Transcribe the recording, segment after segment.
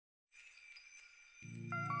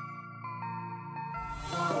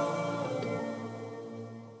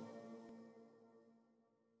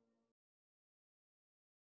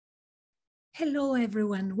Hello,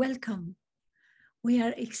 everyone. Welcome. We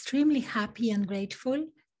are extremely happy and grateful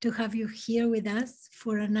to have you here with us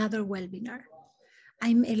for another webinar.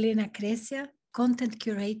 I'm Elena Crecia, Content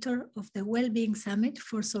Curator of the Wellbeing Summit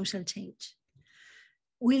for Social Change.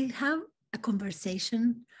 We'll have a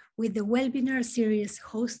conversation with the webinar series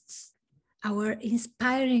hosts, our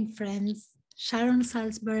inspiring friends, Sharon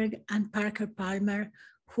Salzberg and Parker Palmer,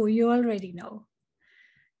 who you already know.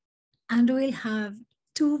 And we'll have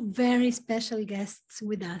two very special guests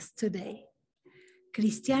with us today,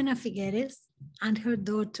 Christiana Figueres and her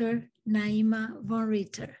daughter, Naima von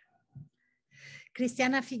Ritter.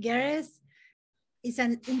 Christiana Figueres is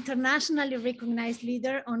an internationally recognized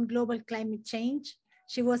leader on global climate change.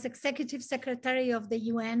 She was Executive Secretary of the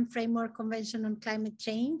UN Framework Convention on Climate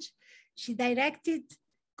Change. She directed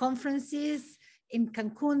conferences in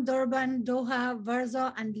Cancun, Durban, Doha,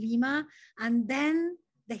 Verzo, and Lima, and then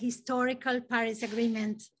the historical Paris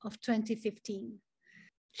Agreement of 2015.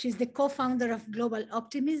 She's the co-founder of Global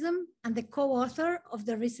Optimism and the co-author of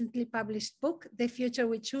the recently published book, The Future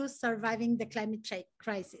We Choose, Surviving the Climate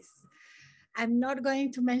Crisis. I'm not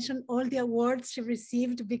going to mention all the awards she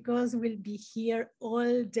received because we'll be here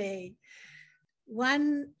all day.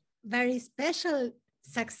 One very special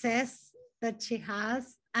success that she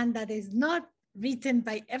has, and that is not written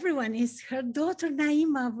by everyone, is her daughter,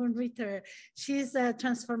 Naima von Ritter. She is a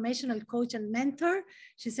transformational coach and mentor.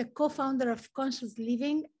 She's a co-founder of Conscious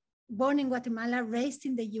Living, born in Guatemala, raised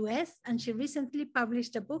in the US, and she recently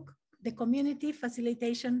published a book, The Community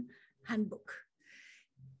Facilitation Handbook.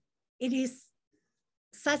 It is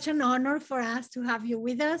such an honor for us to have you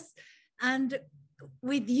with us. And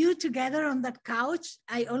with you together on that couch,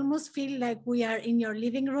 I almost feel like we are in your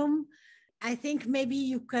living room. I think maybe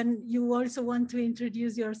you also want to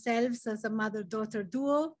introduce yourselves as a mother-daughter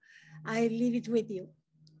duo. I leave it with you.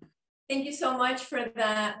 Thank you so much for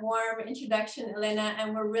that warm introduction, Elena.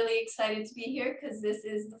 And we're really excited to be here because this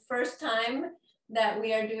is the first time that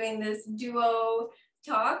we are doing this duo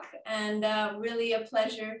talk, and really a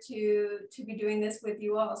pleasure to be doing this with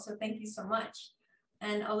you all. So thank you so much.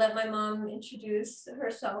 And I'll let my mom introduce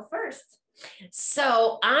herself first.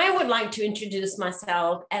 So I would like to introduce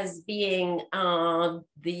myself as being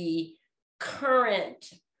the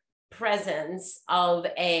current presence of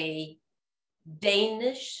a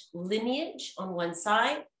Danish lineage on one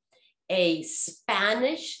side, a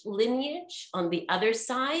Spanish lineage on the other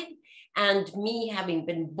side, and me having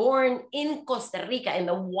been born in Costa Rica, in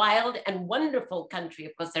the wild and wonderful country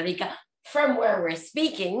of Costa Rica, from where we're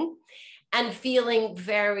speaking, and feeling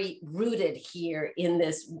very rooted here in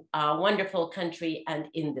this wonderful country and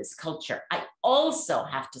in this culture. I also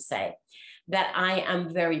have to say that I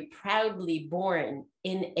am very proudly born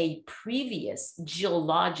in a previous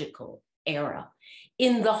geological era,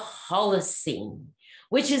 in the Holocene,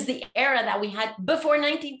 which is the era that we had before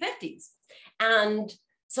 1950s. And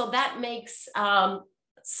so that makes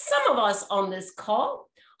some of us on this call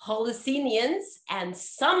Holocenians, and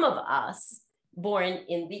some of us born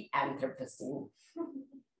in the Anthropocene.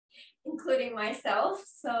 Including myself.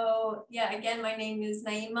 So yeah, again, my name is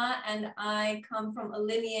Naima, and I come from a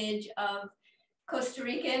lineage of Costa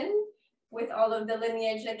Rican, with all of the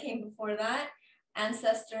lineage that came before that,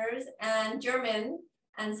 ancestors, and German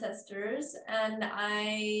ancestors. And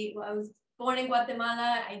I was born in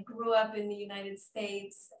Guatemala. I grew up in the United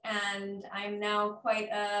States, and I'm now quite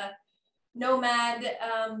a nomad,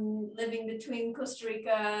 living between Costa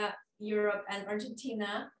Rica, Europe, and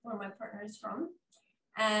Argentina, where my partner is from.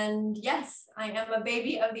 And yes, I am a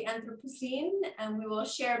baby of the Anthropocene, and we will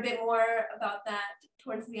share a bit more about that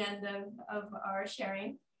towards the end of our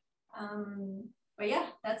sharing. But yeah,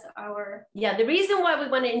 that's our... Yeah, the reason why we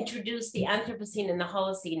want to introduce the Anthropocene and the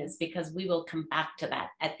Holocene is because we will come back to that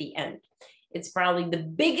at the end. It's probably the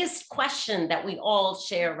biggest question that we all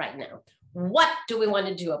share right now. What do we want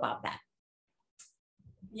to do about that?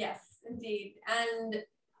 Yes, indeed. And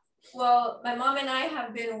well, my mom and I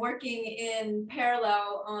have been working in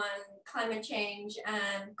parallel on climate change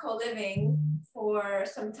and co-living for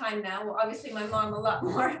some time now. Well, obviously my mom a lot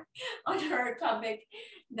more on her topic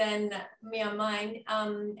than me on mine.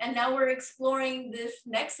 And now we're exploring this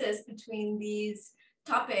nexus between these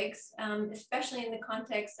topics, especially in the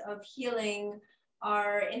context of healing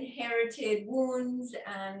our inherited wounds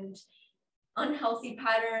and unhealthy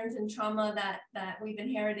patterns and trauma that we've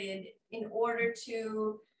inherited, in order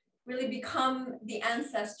to really become the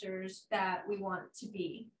ancestors that we want to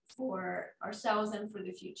be for ourselves and for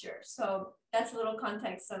the future. So that's a little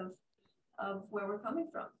context of where we're coming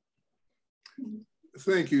from.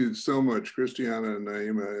 Thank you so much, Christiana and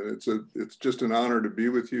Naima. And it's just an honor to be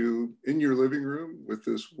with you in your living room with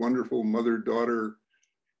this wonderful mother-daughter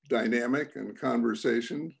dynamic and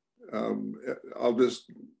conversation. I'll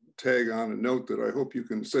just tag on a note that I hope you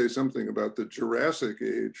can say something about the Jurassic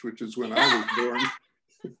age, which is when I was born.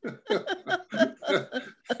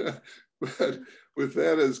 But with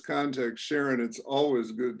that as context, Sharon, it's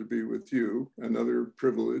always good to be with you. Another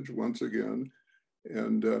privilege once again.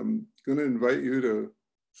 And I'm going to invite you to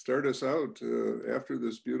start us out after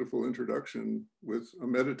this beautiful introduction with a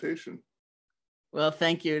meditation. Well,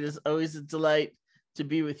 thank you. It is always a delight to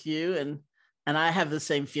be with you. And I have the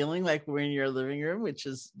same feeling like we're in your living room, which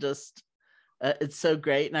is just, it's so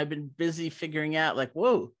great. And I've been busy figuring out like,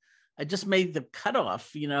 whoa, I just made the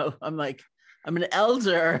cutoff. You know, I'm like, I'm an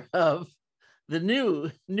elder of the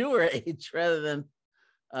newer age rather than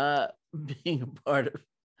being a part of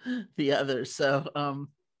the other. So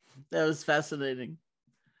that was fascinating.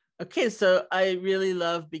 Okay, so I really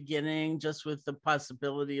love beginning just with the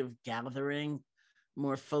possibility of gathering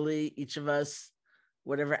more fully. Each of us,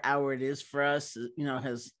 whatever hour it is for us, you know,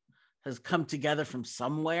 has come together from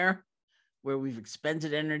somewhere where we've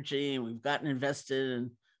expended energy and we've gotten invested,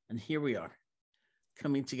 and here we are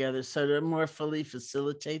coming together. So to more fully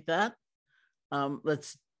facilitate that,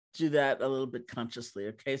 let's do that a little bit consciously.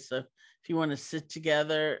 Okay, so if you want to sit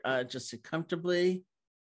together, just sit comfortably.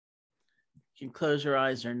 You can close your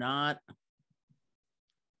eyes or not.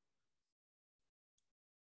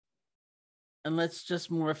 And let's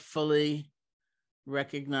just more fully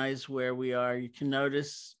recognize where we are. You can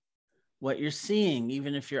notice what you're seeing,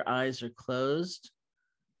 even if your eyes are closed.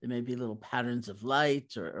 There may be little patterns of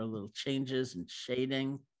light or little changes in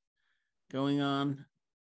shading going on.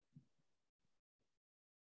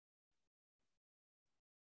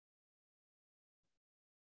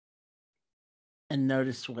 And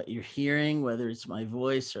notice what you're hearing, whether it's my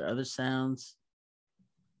voice or other sounds.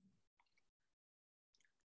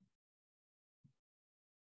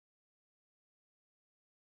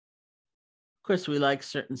 Of course, we like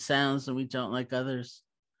certain sounds and we don't like others.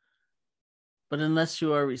 But unless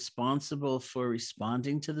you are responsible for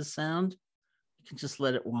responding to the sound, you can just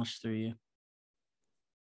let it wash through you.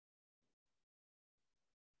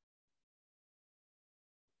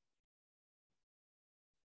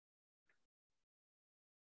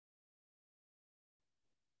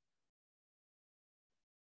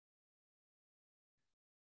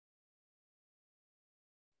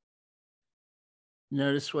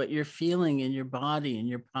 Notice what you're feeling in your body and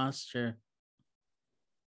your posture.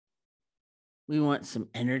 We want some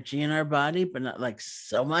energy in our body, but not like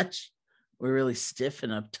so much. We're really stiff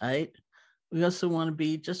and uptight. We also want to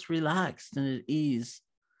be just relaxed and at ease,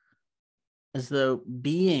 as though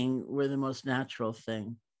being were the most natural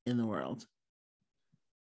thing in the world.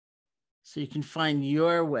 So you can find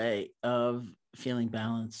your way of feeling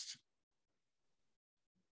balanced.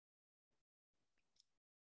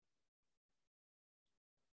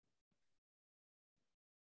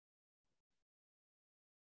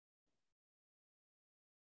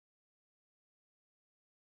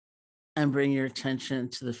 And bring your attention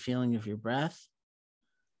to the feeling of your breath.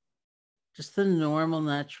 Just the normal,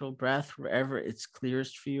 natural breath, wherever it's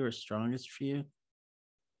clearest for you or strongest for you.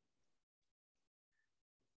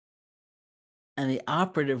 And the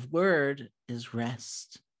operative word is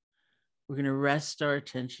rest. We're going to rest our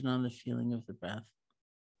attention on the feeling of the breath.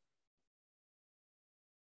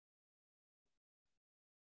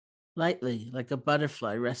 Lightly, like a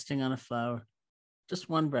butterfly resting on a flower. Just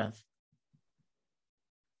one breath.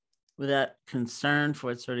 Without concern for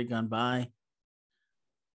what's already gone by.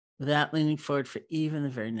 Without leaning forward for even the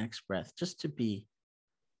very next breath. Just to be.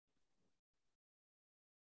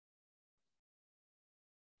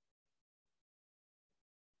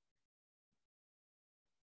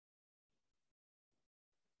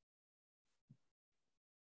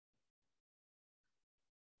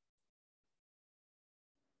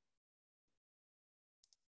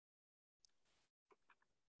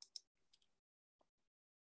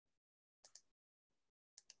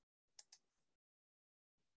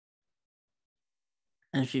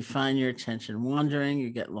 And if you find your attention wandering, you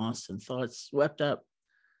get lost in thoughts, swept up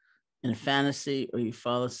in a fantasy, or you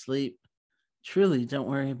fall asleep, truly don't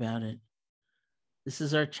worry about it. This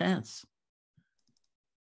is our chance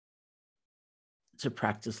to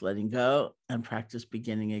practice letting go and practice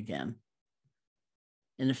beginning again.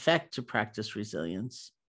 In effect, to practice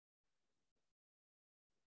resilience.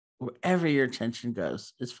 Wherever your attention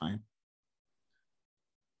goes is fine.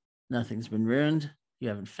 Nothing's been ruined. You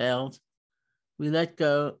haven't failed. We let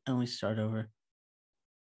go and we start over.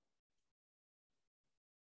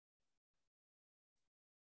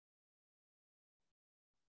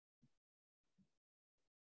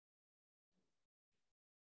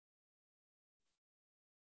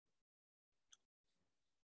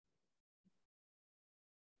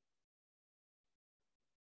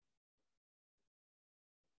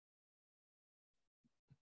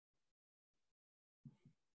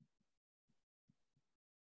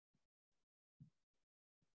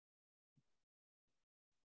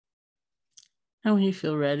 And when you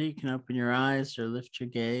feel ready, you can open your eyes or lift your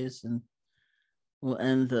gaze, and we'll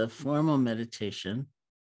end the formal meditation.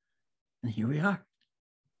 And here we are.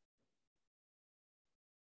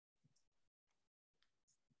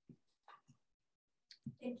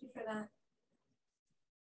 Thank you for that.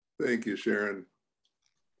 Thank you, Sharon.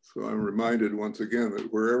 So I'm reminded once again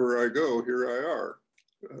that wherever I go, here I are.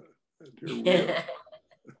 Here we are.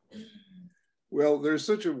 Well, there's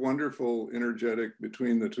such a wonderful energetic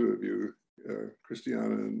between the two of you,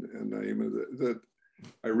 Christiana and Naima, that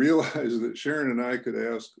I realized that Sharon and I could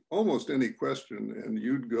ask almost any question and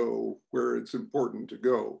you'd go where it's important to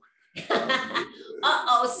go.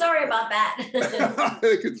 Uh-oh, sorry about that. I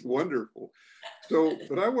think it's wonderful. So,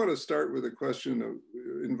 but I want to start with a question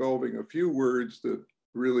involving a few words that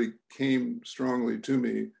really came strongly to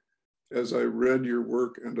me as I read your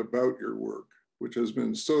work and about your work, which has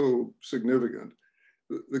been so significant.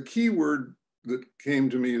 The key word that came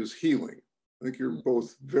to me is healing. I think you're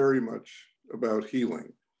both very much about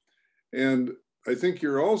healing. And I think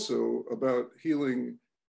you're also about healing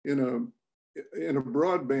in a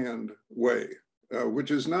broadband way,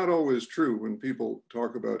 which is not always true when people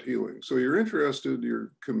talk about healing. So you're interested,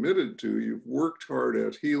 you're committed to, you've worked hard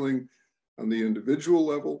at healing on the individual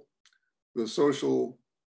level, the social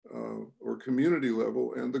or community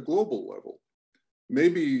level, and the global level.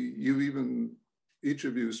 Maybe you've even, each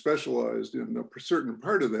of you specialized in a certain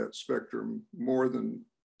part of that spectrum more than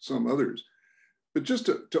some others. But just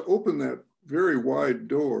to open that very wide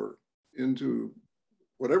door into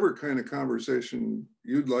whatever kind of conversation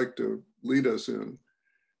you'd like to lead us in,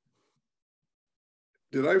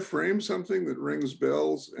 did I frame something that rings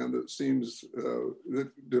bells and that seems,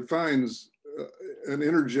 that defines an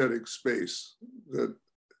energetic space that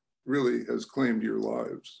really has claimed your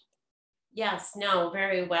lives? Yes, no,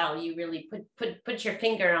 very well. You really put your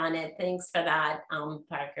finger on it. Thanks for that,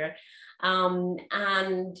 Parker.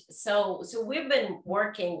 And so we've been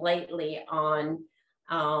working lately on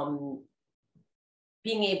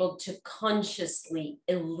being able to consciously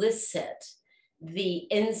elicit the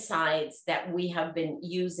insights that we have been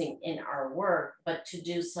using in our work, but to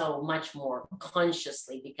do so much more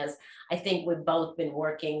consciously, because I think we've both been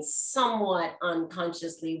working somewhat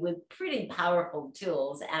unconsciously with pretty powerful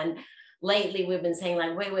tools. And lately we've been saying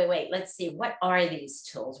like, wait, let's see, what are these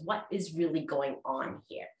tools? What is really going on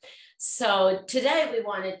here? So today we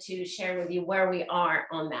wanted to share with you where we are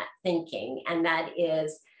on that thinking, and that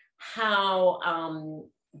is how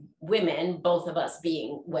women, both of us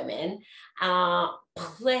being women,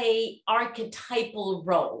 play archetypal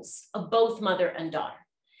roles of both mother and daughter.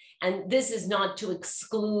 And this is not to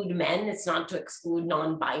exclude men, it's not to exclude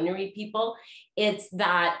non-binary people. It's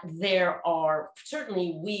that there are,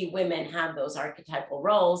 certainly we women have those archetypal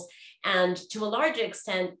roles, and to a large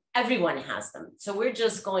extent, everyone has them. So we're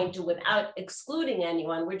just going to, without excluding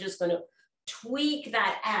anyone, we're just going to tweak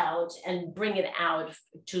that out and bring it out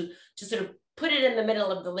to sort of put it in the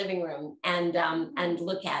middle of the living room and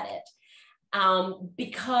look at it.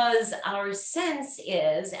 Because our sense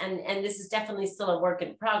is, and this is definitely still a work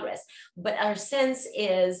in progress, but our sense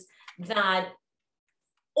is that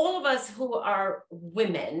all of us who are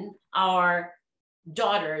women are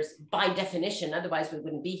daughters by definition, otherwise we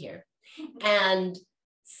wouldn't be here. And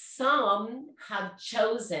some have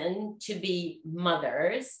chosen to be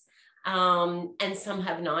mothers, and some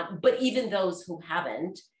have not, but even those who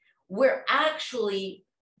haven't, we're actually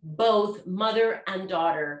both mother and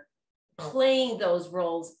daughter playing those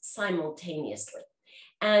roles simultaneously.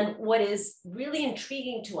 And what is really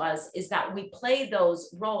intriguing to us is that we play those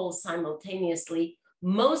roles simultaneously,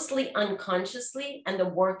 mostly unconsciously. And the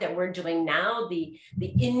work that we're doing now, the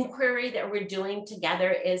inquiry that we're doing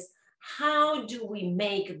together is, how do we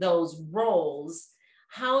make those roles,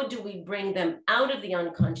 how do we bring them out of the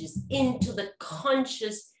unconscious into the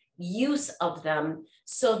conscious use of them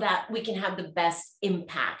so that we can have the best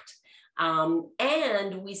impact?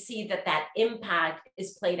 And we see that that impact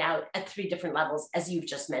is played out at 3 different levels, as you've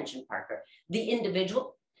just mentioned, Parker: the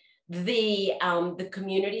individual, the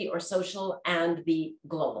community or social, and the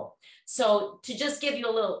global. So to just give you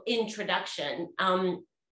a little introduction,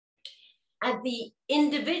 at the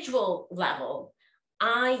individual level,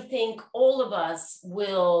 I think all of us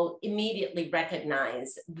will immediately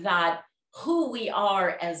recognize that who we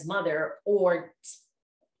are as mother, or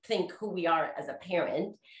think who we are as a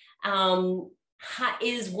parent,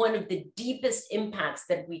 is one of the deepest impacts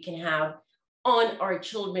that we can have on our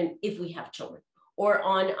children, if we have children, or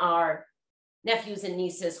on our nephews and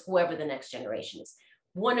nieces, whoever the next generation is.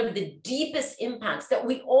 One of the deepest impacts that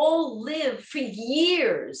we all live for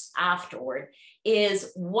years afterward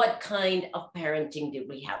is what kind of parenting did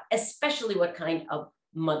we have, especially what kind of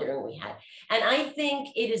mothering we had. And I think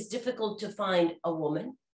it is difficult to find a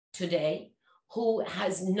woman today who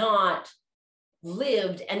has not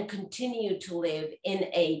lived and continue to live in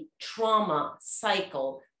a trauma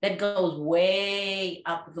cycle that goes way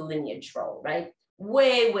up the lineage road, right?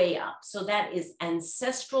 Way, way up. So that is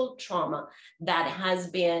ancestral trauma that has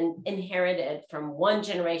been inherited from one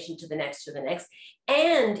generation to the next to the next.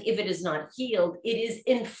 And if it is not healed, it is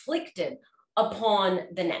inflicted upon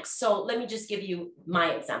the next. So let me just give you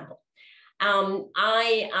my example.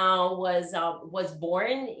 I was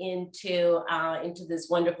born into this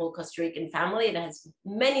wonderful Costa Rican family that has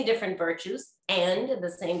many different virtues, and at the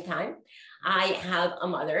same time, I have a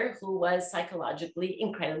mother who was psychologically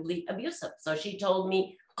incredibly abusive. So she told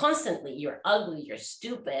me constantly, "You're ugly, you're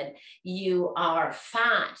stupid, you are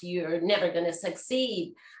fat, you're never going to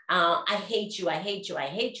succeed. I hate you, I hate you, I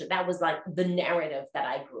hate you." That was like the narrative that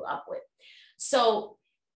I grew up with. So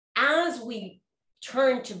as we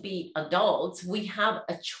turn to be adults, we have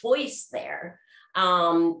a choice there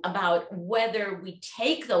about whether we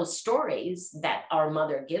take those stories that our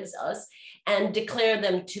mother gives us and declare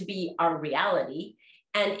them to be our reality.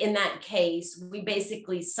 And in that case, we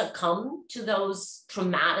basically succumb to those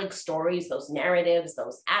traumatic stories, those narratives,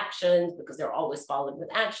 those actions, because they're always followed with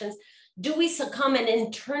actions. Do we succumb and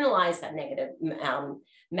internalize that negative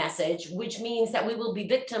message, which means that we will be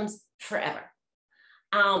victims forever?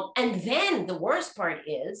 And then the worst part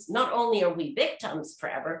is, not only are we victims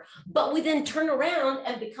forever, but we then turn around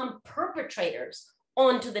and become perpetrators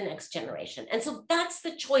onto the next generation. And so that's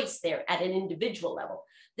the choice there at an individual level.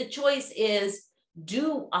 The choice is,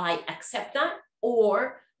 do I accept that,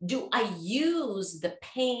 or do I use the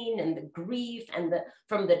pain and the grief and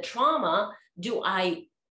from the trauma, do I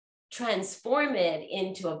transform it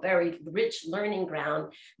into a very rich learning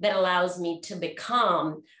ground that allows me to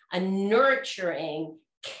become a nurturing,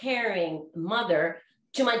 caring mother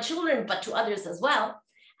to my children, but to others as well,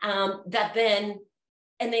 that then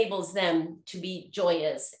enables them to be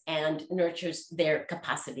joyous and nurtures their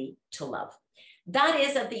capacity to love. That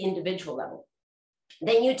is at the individual level.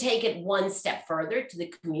 Then you take it one step further to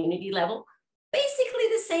the community level. Basically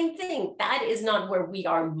the same thing. That is not where we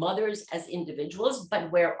are mothers as individuals,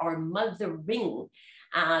 but where our mothering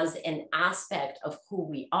as an aspect of who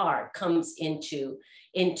we are comes into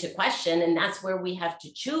question. And that's where we have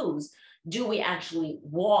to choose. Do we actually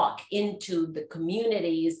walk into the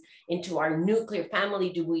communities, into our nuclear family?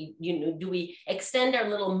 Do we extend our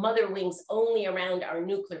little mother wings only around our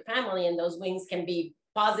nuclear family? And those wings can be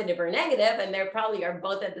positive or negative, and they probably are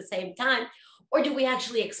both at the same time. Or do we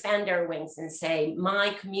actually expand our wings and say,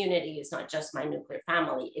 my community is not just my nuclear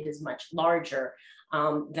family, it is much larger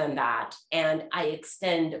than that. And I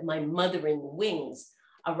extend my mothering wings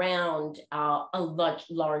around a much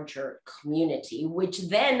larger community, which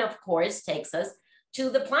then, of course, takes us to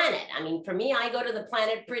the planet. I mean, for me, I go to the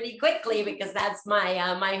planet pretty quickly because that's my,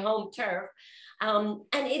 my home turf. And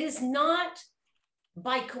it is not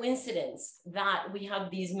by coincidence that we have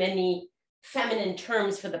these many feminine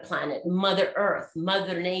terms for the planet: Mother Earth,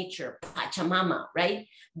 Mother Nature, Pachamama, right?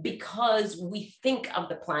 Because we think of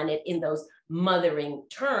the planet in those mothering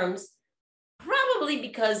terms, probably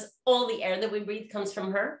because all the air that we breathe comes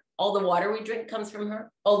from her, all the water we drink comes from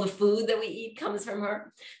her, all the food that we eat comes from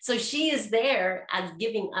her. So she is there as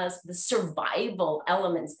giving us the survival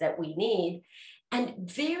elements that we need. And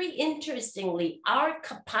very interestingly, our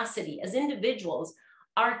capacity as individuals,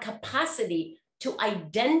 our capacity to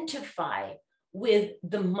identify with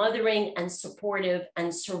the mothering and supportive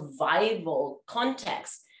and survival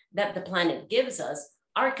context that the planet gives us,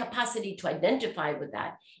 our capacity to identify with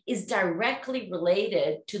that is directly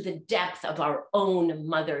related to the depth of our own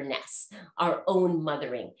motherness, our own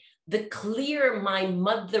mothering. The clearer my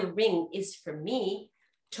mothering is for me,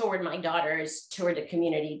 toward my daughters, toward the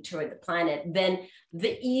community, toward the planet, then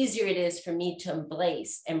the easier it is for me to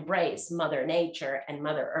embrace Mother Nature and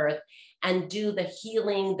Mother Earth and do the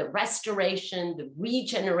healing, the restoration, the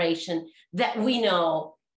regeneration that we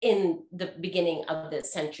know in the beginning of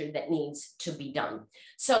this century that needs to be done.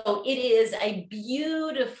 So it is a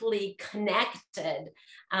beautifully connected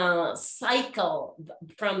cycle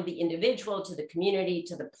from the individual to the community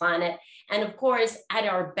to the planet. And of course, at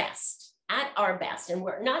our best, and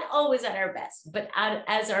we're not always at our best, but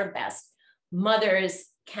as our best, mothers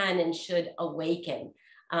can and should awaken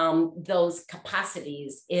those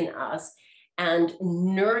capacities in us and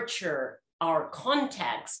nurture our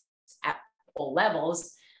context at all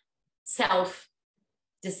levels: self,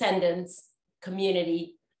 descendants,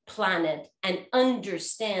 community, planet, and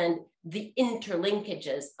understand the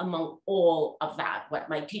interlinkages among all of that, what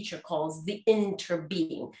my teacher calls the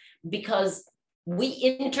interbeing, because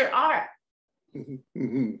we inter-are.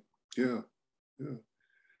 Yeah, yeah.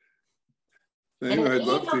 Naima, I'd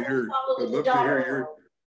love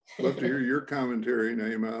to hear your commentary,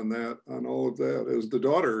 Naima, on that, on all of that, as the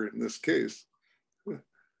daughter in this case.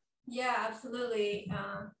 Yeah, absolutely.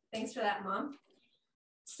 Thanks for that, Mom.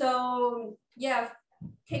 So yeah,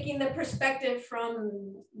 taking the perspective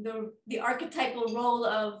from the archetypal role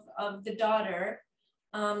of the daughter,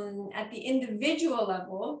 at the individual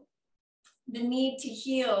level, the need to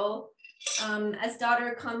heal as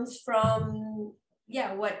daughter comes from,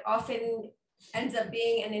 yeah, what often ends up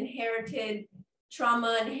being an inherited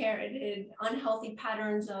trauma, inherited unhealthy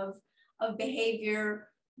patterns of behavior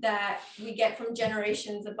that we get from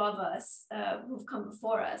generations above us who've come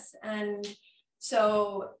before us. And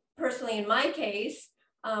so personally, in my case,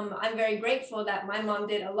 I'm very grateful that my mom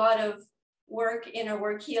did a lot of work, inner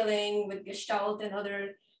work healing with Gestalt and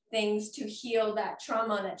other things to heal that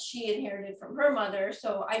trauma that she inherited from her mother.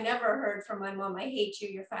 So I never heard from my mom, I hate you,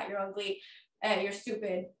 you're fat, you're ugly, you're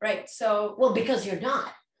stupid, right? So, well, because you're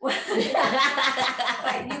not. But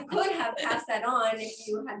you could have passed that on if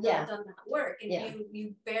you had not done that work, and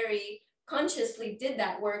you very consciously did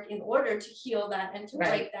that work in order to heal that and to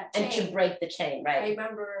break that chain. And to break the chain, right? I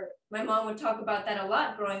remember my mom would talk about that a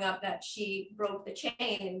lot growing up, that she broke the chain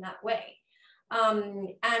in that way.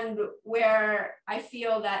 And where I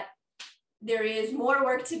feel that there is more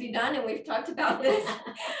work to be done, and we've talked about this,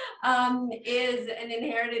 is an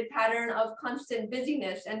inherited pattern of constant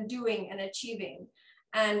busyness and doing and achieving.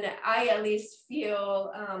 And I at least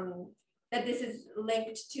feel that this is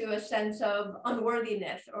linked to a sense of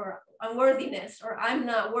unworthiness, or I'm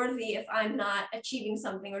not worthy if I'm not achieving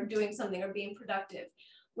something or doing something or being productive,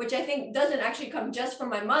 which I think doesn't actually come just from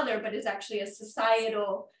my mother, but is actually a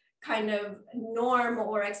societal kind of norm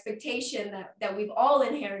or expectation that we've all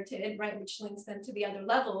inherited, right? Which links then to the other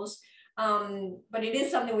levels. But it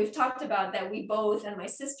is something we've talked about, that we both, and my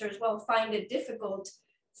sister as well, find it difficult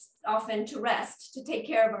often to rest, to take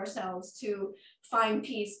care of ourselves, to find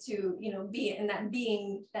peace, to, you know, be in that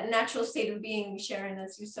being, that natural state of being, Sharon,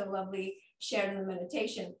 as you so lovely shared in the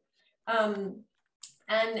meditation.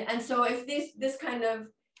 And so if this kind of,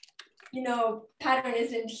 you know, pattern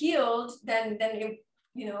isn't healed, then it,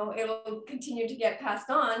 you know, it will continue to get passed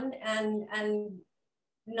on, and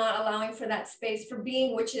not allowing for that space for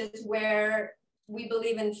being, which is where we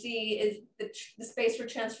believe and see is the space for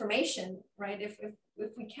transformation, right? If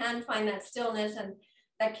we can find that stillness and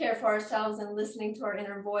that care for ourselves, and listening to our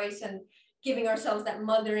inner voice, and giving ourselves that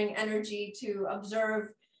mothering energy to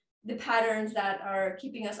observe the patterns that are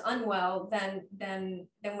keeping us unwell, then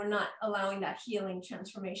we're not allowing that healing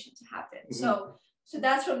transformation to happen. Mm-hmm. So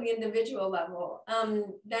that's from the individual level.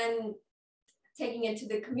 Then taking it to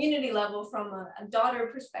the community level from a daughter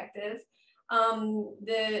perspective,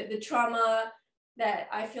 the trauma that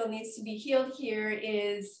I feel needs to be healed here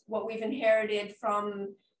is what we've inherited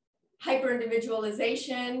from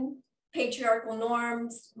hyper-individualization, patriarchal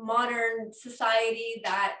norms, modern society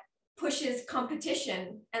that pushes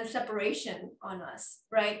competition and separation on us,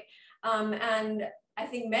 right? And I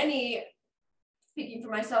think many, speaking for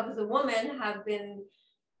myself as a woman, have been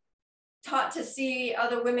taught to see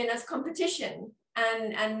other women as competition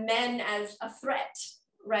and men as a threat,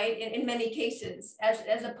 right? In many cases,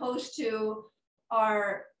 as opposed to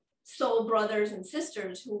our soul brothers and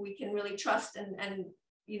sisters who we can really trust and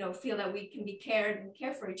you know, feel that we can be cared and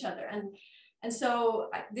care for each other. And so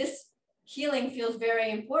this healing feels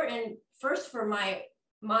very important, first for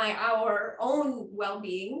our own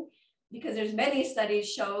well-being, because there's many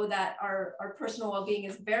studies show that our personal well-being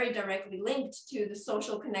is very directly linked to the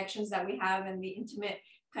social connections that we have and the intimate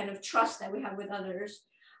kind of trust that we have with others.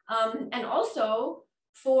 And also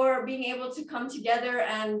for being able to come together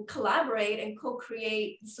and collaborate and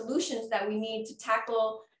co-create solutions that we need to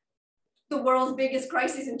tackle the world's biggest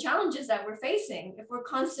crises and challenges that we're facing. If we're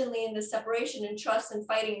constantly in this separation and trust and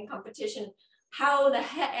fighting and competition, how the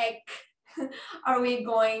heck are we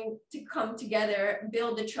going to come together,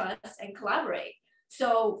 build the trust, and collaborate?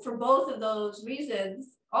 So for both of those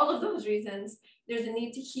reasons, all of those reasons, there's a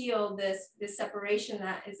need to heal this separation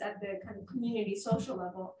that is at the kind of community social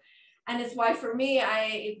level. And it's why for me,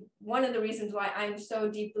 one of the reasons why I'm so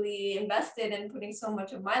deeply invested in putting so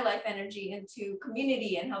much of my life energy into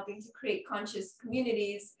community and helping to create conscious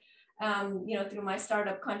communities, you know, through my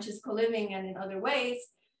startup Conscious Co-Living and in other ways,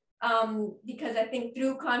 because I think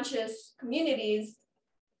through conscious communities,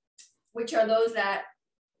 which are those that,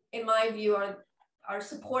 in my view, are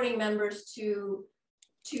supporting members to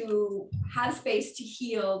have space to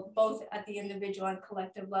heal both at the individual and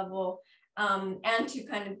collective level, and to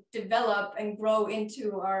kind of develop and grow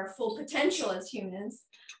into our full potential as humans,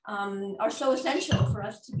 are so essential for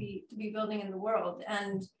us to be building in the world.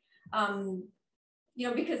 And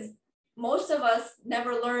because most of us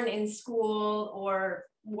never learn in school or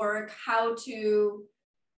work how to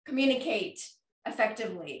communicate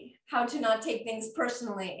effectively, how to not take things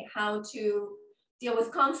personally, how to deal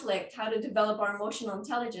with conflict, how to develop our emotional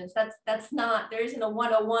intelligence. That's not, there isn't a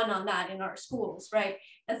 101 on that in our schools, right?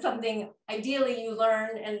 That's something ideally you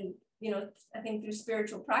learn, and I think through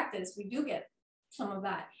spiritual practice we do get some of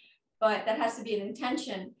that, but that has to be an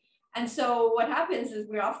intention. And so what happens is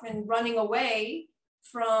we're often running away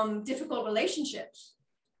from difficult relationships.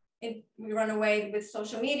 We run away with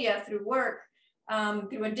social media, through work,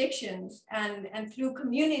 through addictions, and through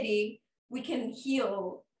community, we can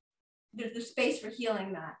heal. There's the space for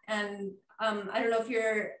healing that. And I don't know if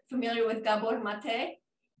you're familiar with Gabor Mate.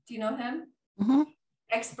 Do you know him? Mm-hmm.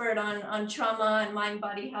 Expert on trauma and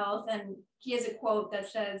mind-body health. And he has a quote that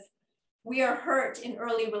says, "We are hurt in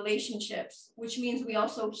early relationships, which means we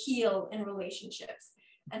also heal in relationships."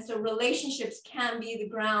 And so relationships can be the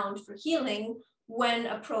ground for healing when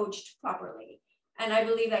approached properly. And I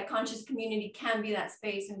believe that conscious community can be that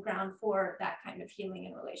space and ground for that kind of healing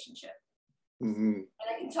in relationship. Mm-hmm. And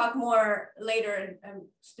I can talk more later and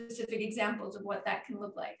specific examples of what that can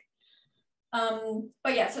look like.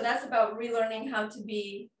 But yeah, so that's about relearning how to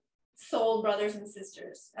be soul brothers and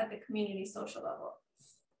sisters at the community social level.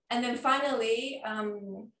 And then finally,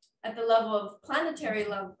 at the level of planetary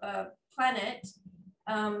planet,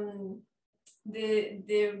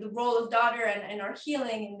 the role of daughter and our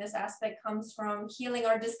healing in this aspect comes from healing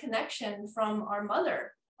our disconnection from our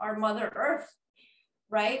mother Earth,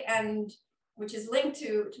 right? And which is linked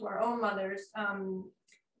to our own mothers,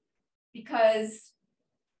 because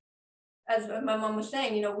as my mom was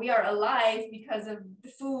saying, we are alive because of the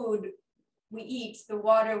food we eat, the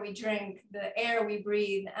water we drink, the air we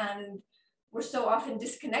breathe, and we're so often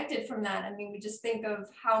disconnected from that. I mean, we just think of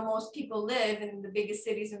how most people live in the biggest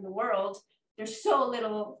cities in the world. There's so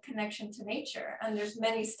little connection to nature. And there's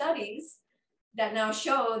many studies that now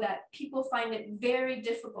show that people find it very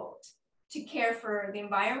difficult to care for the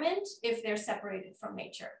environment if they're separated from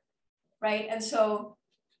nature, right? And so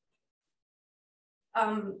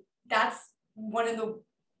that's one of the,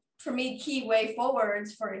 for me, key way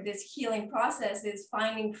forwards for this healing process is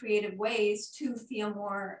finding creative ways to feel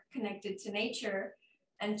more connected to nature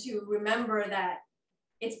and to remember that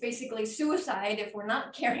it's basically suicide if we're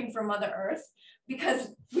not caring for Mother Earth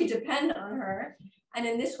because we depend on her. And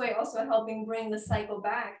in this way, also helping bring the cycle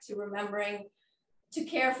back to remembering to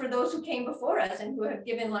care for those who came before us and who have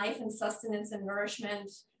given life and sustenance and nourishment,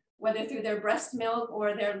 whether through their breast milk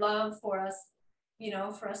or their love for us,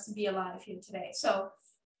 for us to be alive here today. So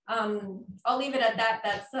I'll leave it at that.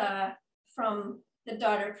 That's from the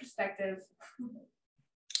daughter perspective.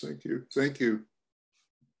 Thank you. Thank you.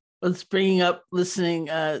 It's bringing up, listening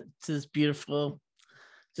to this beautiful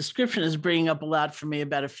description is bringing up a lot for me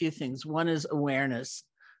about a few things. One is awareness,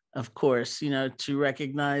 of course, to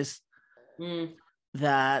recognize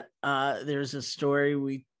that there's a story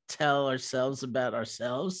we tell ourselves,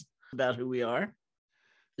 about who we are.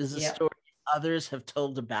 There's a story others have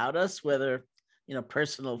told about us, whether,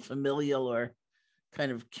 personal, familial, or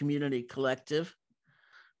kind of community collective.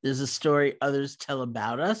 There's a story others tell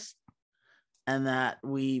about us and that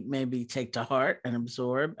we maybe take to heart and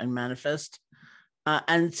absorb and manifest.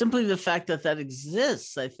 And simply the fact that that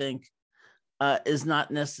exists, I think, is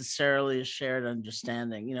not necessarily a shared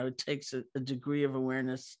understanding. It takes a degree of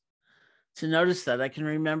awareness to notice that. I can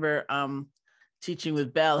remember teaching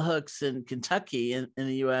with bell hooks in Kentucky in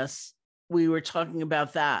the US. We were talking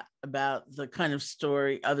about that, about the kind of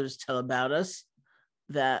story others tell about us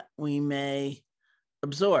that we may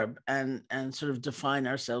absorb and sort of define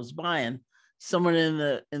ourselves by. And someone in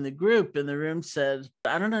the group, in the room said,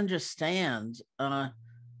 "I don't understand.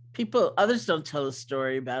 Others don't tell a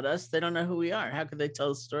story about us. They don't know who we are. How could they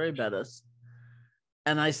tell a story about us?"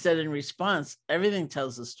 And I said in response, everything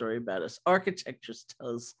tells a story about us. Architecture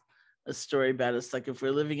tells a story about us. Like if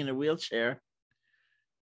we're living in a wheelchair,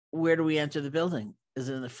 where do we enter the building? Is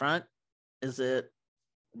it in the front? Is it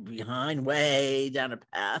behind, way down a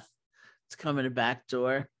path? It's coming a back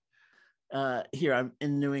door. Here I'm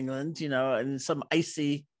in New England, and some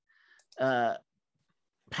icy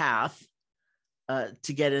path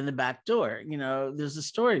to get in the back door. There's a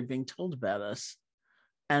story being told about us.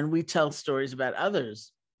 And we tell stories about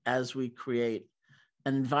others as we create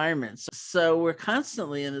an environment. So we're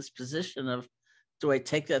constantly in this position of, do I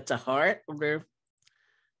take that to heart or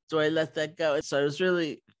do I let that go? So I was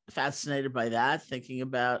really fascinated by that, thinking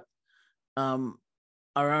about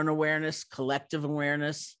our own awareness, collective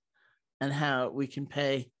awareness, and how we can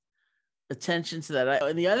pay attention to that.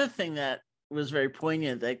 And the other thing that was very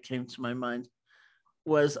poignant that came to my mind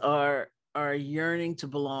was our yearning to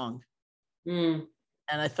belong. And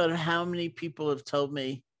I thought of how many people have told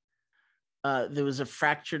me there was a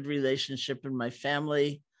fractured relationship in my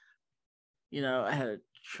family. You know, I had a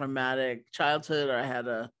traumatic childhood, or I had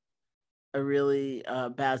a really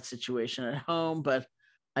bad situation at home, but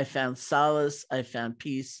I found solace, I found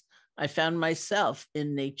peace, I found myself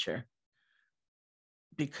in nature,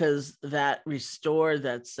 because that restored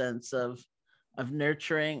that sense of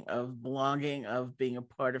nurturing, of belonging, of being a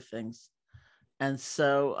part of things. And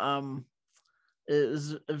so it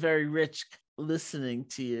was a very rich listening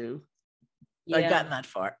to you. Yeah. I've gotten that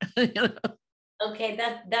far. You know? Okay,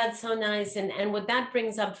 that's so nice. And what that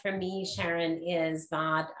brings up for me, Sharon, is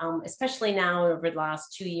that especially now over the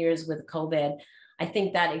last 2 years with COVID, I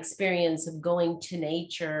think that experience of going to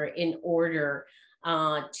nature in order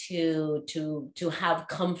to have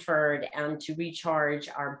comfort and to recharge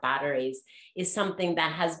our batteries is something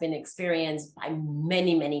that has been experienced by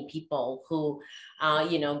many, many people who,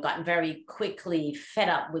 got very quickly fed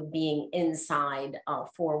up with being inside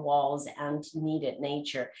 4 walls and needed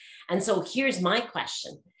nature. And so here's my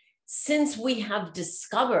question. Since we have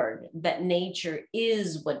discovered that nature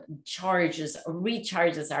is what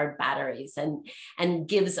recharges our batteries and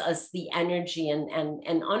gives us the energy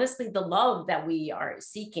and honestly the love that we are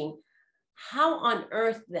seeking, how on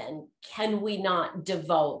earth then can we not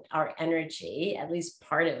devote our energy, at least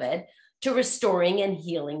part of it, to restoring and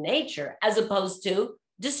healing nature, as opposed to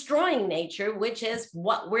destroying nature, which is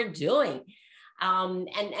what we're doing?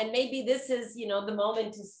 And maybe this is, the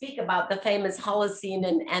moment to speak about the famous Holocene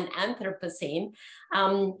and Anthropocene.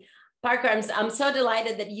 Parker, I'm so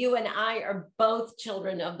delighted that you and I are both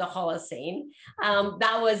children of the Holocene.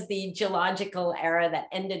 That was the geological era that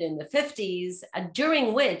ended in the 50s,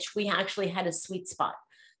 during which we actually had a sweet spot.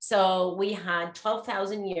 So we had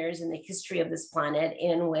 12,000 years in the history of this planet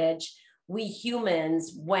in which we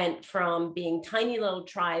humans went from being tiny little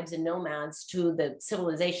tribes and nomads to the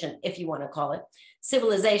civilization, if you want to call it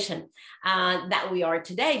civilization, that we are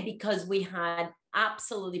today, because we had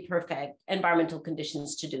absolutely perfect environmental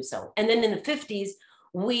conditions to do so. And then in the 50s,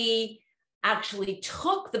 we actually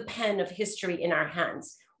took the pen of history in our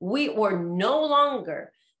hands. We were no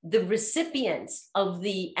longer the recipients of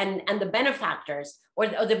the benefactors or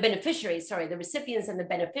the beneficiaries, the recipients and the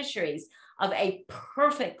beneficiaries of a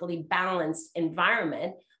perfectly balanced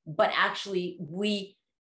environment, but actually we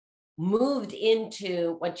moved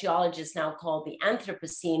into what geologists now call the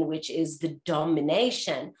Anthropocene, which is the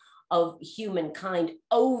domination of humankind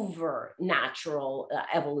over natural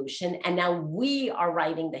evolution. And now we are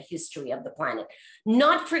writing the history of the planet,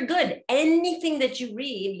 not for good. Anything that you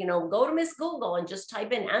read, go to Miss Google and just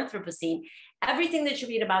type in Anthropocene. Everything that you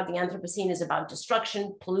read about the Anthropocene is about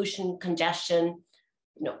destruction, pollution, congestion,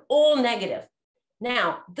 all negative.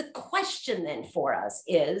 Now, the question then for us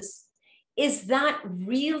is that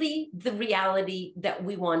really the reality that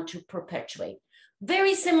we want to perpetuate?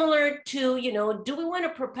 Very similar to, do we want to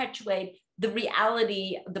perpetuate the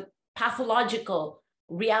reality, the pathological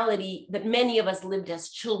reality that many of us lived as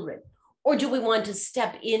children? Or do we want to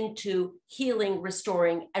step into healing,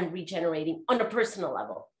 restoring, and regenerating on a personal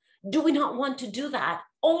level? Do we not want to do that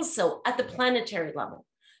also at the planetary level?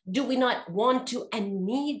 Do we not want to and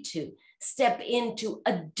need to step into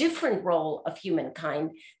a different role of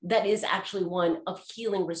humankind that is actually one of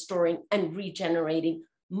healing, restoring, and regenerating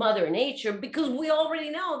Mother Nature, because we already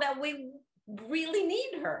know that we really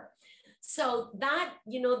need her? So that,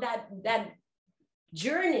 that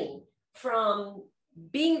journey from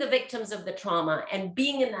being the victims of the trauma and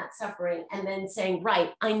being in that suffering and then saying,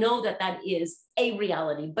 right, I know that that is a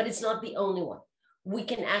reality, but it's not the only one. We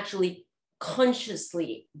can actually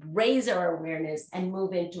consciously raise our awareness and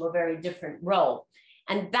move into a very different role.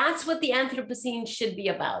 And that's what the Anthropocene should be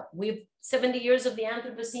about. We've 70 years of the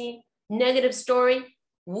Anthropocene, negative story.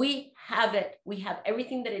 We have it. We have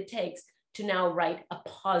everything that it takes to now write a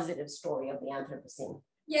positive story of the Anthropocene.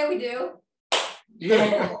 Yeah, we do.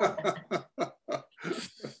 Yeah.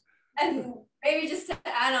 And maybe just to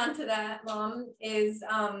add on to that, Mom, is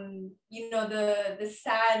the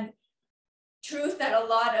sad truth that a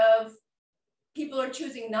lot of people are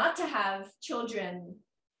choosing not to have children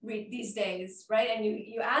these days, right? And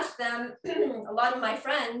you ask them, a lot of my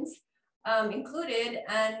friends included,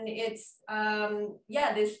 and it's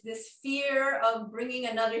this fear of bringing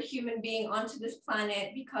another human being onto this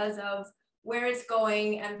planet because of where it's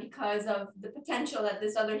going and because of the potential that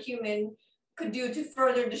this other human could do to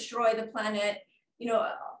further destroy the planet,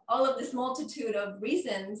 all of this multitude of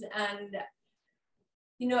reasons. And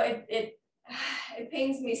you know, it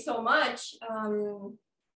pains me so much.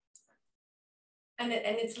 And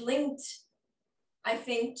it's linked, I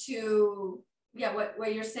think, to, yeah,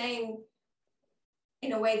 what you're saying,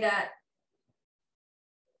 in a way that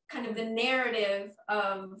kind of the narrative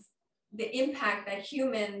of the impact that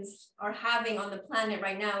humans are having on the planet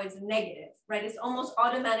right now is negative, right? It's almost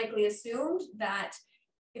automatically assumed that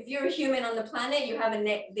if you're a human on the planet, you have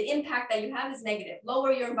the impact that you have is negative.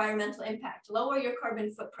 Lower your environmental impact, lower your carbon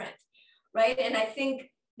footprint, right? And I think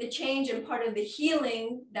the change and part of the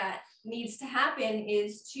healing that needs to happen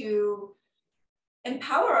is to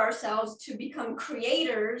empower ourselves to become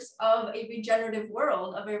creators of a regenerative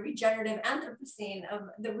world, of a regenerative Anthropocene, of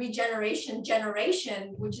the regeneration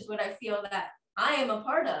generation, which is what I feel that I am a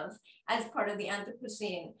part of as part of the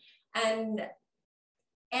Anthropocene.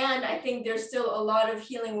 And I think there's still a lot of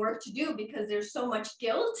healing work to do, because there's so much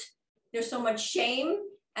guilt, there's so much shame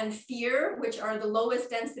and fear, which are the lowest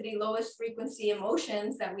density, lowest frequency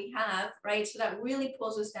emotions that we have, right? So that really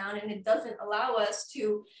pulls us down, and it doesn't allow us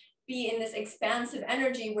to be in this expansive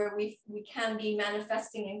energy where we can be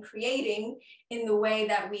manifesting and creating in the way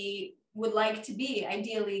that we would like to be,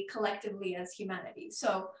 ideally, collectively as humanity.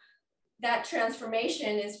 So that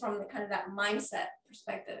transformation is from the kind of that mindset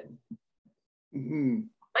perspective. Mm-hmm.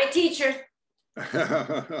 My teacher.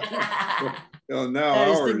 Well,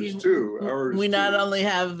 now ours too. We not only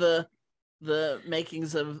have the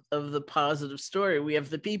makings of the positive story, we have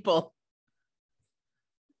the people.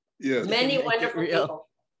 Yes. Many wonderful people.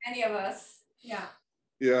 Many of us. Yeah.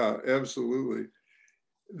 Yeah, absolutely.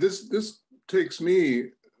 This takes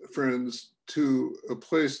me, friends, to a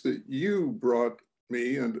place that you brought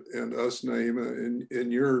me and us, Naima, in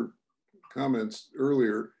your comments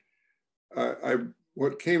earlier.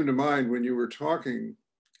 What came to mind when you were talking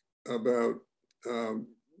about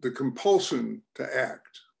the compulsion to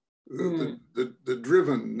act, the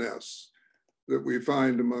drivenness that we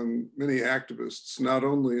find among many activists, not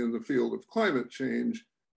only in the field of climate change,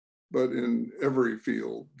 but in every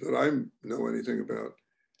field that I know anything about.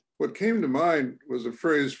 What came to mind was a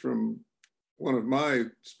phrase from one of my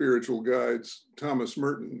spiritual guides, Thomas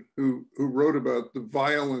Merton, who wrote about the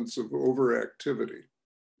violence of overactivity.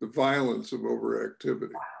 The violence of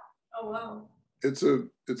overactivity. Oh, wow. It's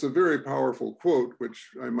a very powerful quote, which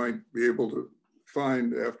I might be able to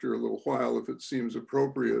find after a little while if it seems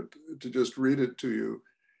appropriate to just read it to you.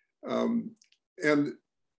 And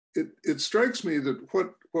it strikes me that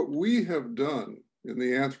what we have done in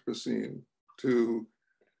the Anthropocene to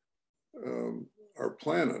our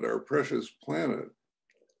planet, our precious planet,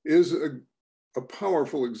 is a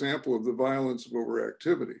powerful example of the violence of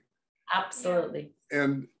overactivity. Absolutely.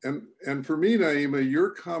 And for me, Naima, your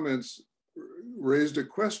comments raised a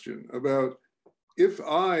question about if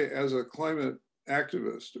I, as a climate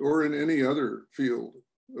activist or in any other field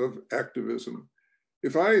of activism,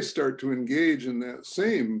 if I start to engage in that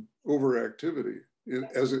same overactivity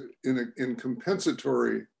in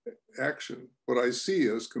compensatory action, what I see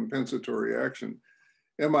as compensatory action,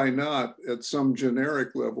 am I not at some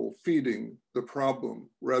generic level feeding the problem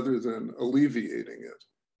rather than alleviating it?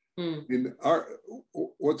 I mean,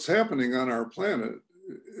 what's happening on our planet,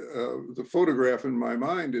 the photograph in my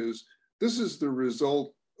mind is, this is the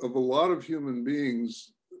result of a lot of human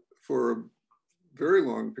beings for a very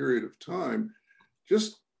long period of time,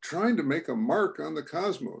 just trying to make a mark on the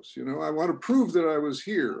cosmos. You know, I want to prove that I was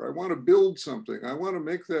here. I want to build something. I want to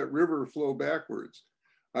make that river flow backwards.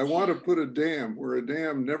 I want to put a dam where a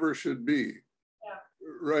dam never should be.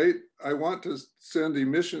 Right? I want to send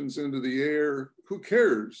emissions into the air. Who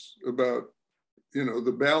cares about, you know,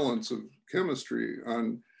 the balance of chemistry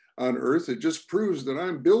on Earth? It just proves that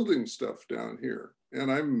I'm building stuff down here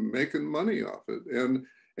and I'm making money off it and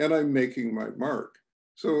I'm making my mark.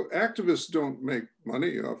 So activists don't make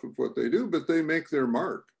money off of what they do, but they make their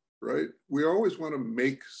mark, right? We always want to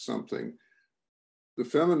make something. The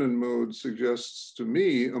feminine mode suggests to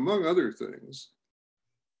me, among other things,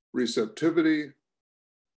 receptivity,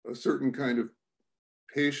 a certain kind of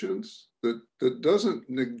patience that doesn't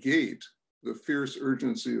negate the fierce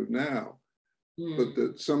urgency of now, but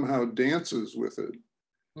that somehow dances with it.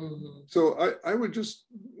 So I would just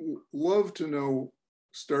love to know,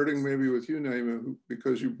 starting maybe with you, Naima,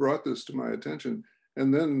 because you brought this to my attention,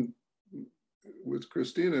 and then with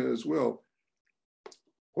Christina as well,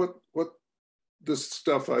 what this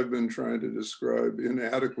stuff I've been trying to describe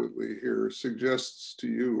inadequately here suggests to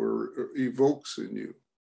you or evokes in you.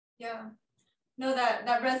 Yeah, no, that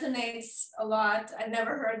resonates a lot. I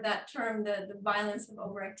never heard that term, the violence of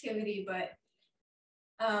overactivity, but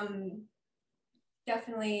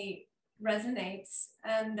definitely resonates.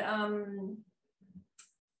 And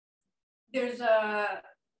there's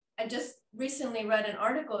I just recently read an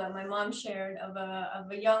article that my mom shared of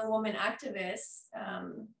a young woman activist,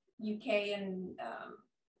 UK and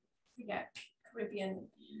Caribbean,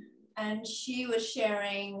 and she was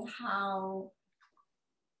sharing how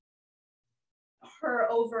her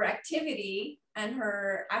overactivity and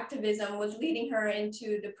her activism was leading her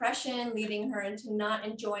into depression, leading her into not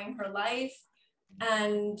enjoying her life,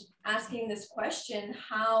 and asking this question: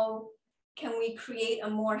 how can we create a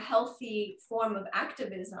more healthy form of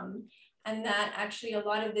activism? And that actually a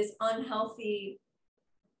lot of this unhealthy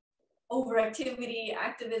overactivity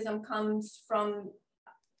activism comes from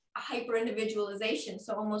hyper individualization.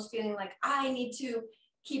 So almost feeling like I need to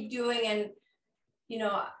keep doing, and you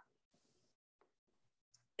know,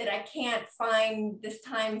 that I can't find this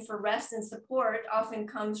time for rest and support often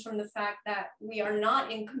comes from the fact that we are not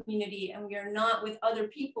in community and we are not with other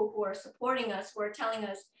people who are supporting us, who are telling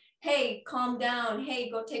us, hey, calm down, hey,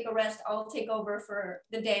 go take a rest, I'll take over for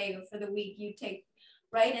the day or for the week, you take,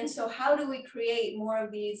 right? And so how do we create more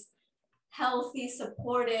of these healthy,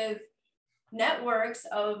 supportive networks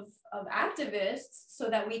of activists so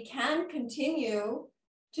that we can continue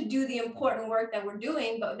to do the important work that we're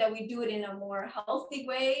doing, but that we do it in a more healthy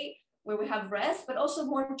way where we have rest, but also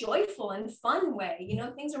more joyful and fun way. You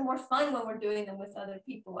know, things are more fun when we're doing them with other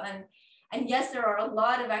people. And yes, there are a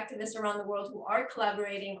lot of activists around the world who are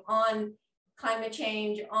collaborating on climate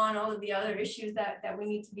change, on all of the other issues that we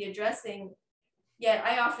need to be addressing. Yet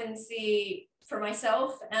I often see for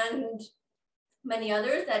myself and many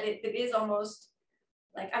others that it is almost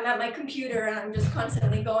like I'm at my computer and I'm just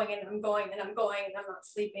constantly going and I'm going and I'm going and I'm not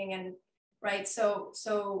sleeping, and right. So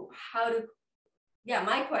how do,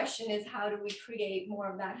 my question is, how do we create more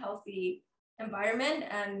of that healthy environment?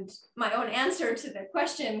 And my own answer to the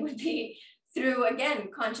question would be through, again,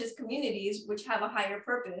 conscious communities, which have a higher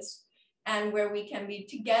purpose and where we can be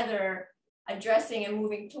together addressing and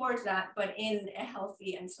moving towards that, but in a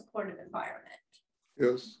healthy and supportive environment.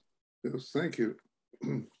 Yes, thank you.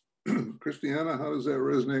 Christiana, how does that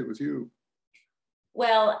resonate with you?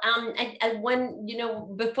 Well, when,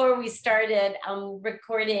 before we started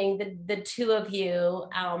recording, the two of you,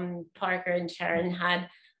 Parker and Sharon, had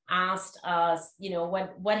asked us,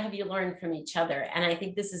 what have you learned from each other? And I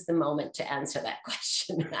think this is the moment to answer that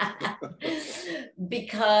question.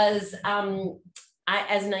 Because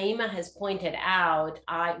as Naima has pointed out,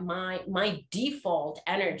 my default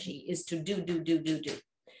energy is to do.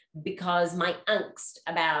 Because my angst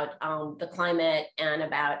about the climate and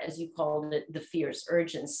about, as you called it, the fierce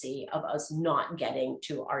urgency of us not getting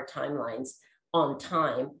to our timelines on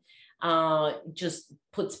time just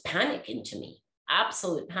puts panic into me,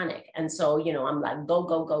 absolute panic. And so, I'm like,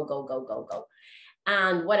 go.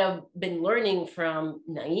 And what I've been learning from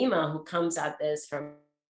Naima, who comes at this from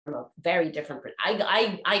a very different,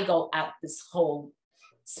 I go at this whole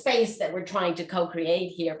space that we're trying to co-create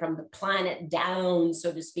here from the planet down,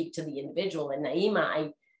 so to speak, to the individual. And Naima,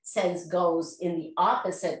 I sense, goes in the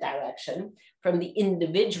opposite direction, from the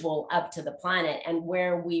individual up to the planet, and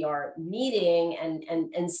where we are meeting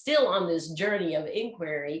and still on this journey of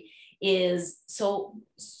inquiry is, so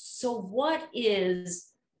what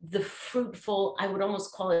is the fruitful, I would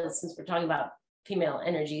almost call it, since we're talking about female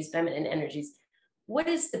energies, feminine energies, what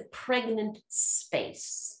is the pregnant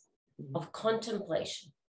space of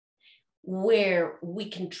contemplation where we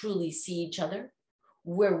can truly see each other,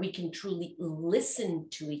 where we can truly listen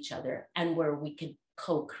to each other, and where we can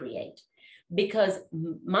co-create? Because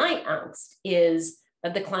my angst is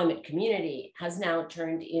that the climate community has now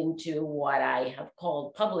turned into what I have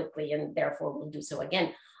called publicly, and therefore will do so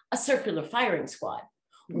again, a circular firing squad,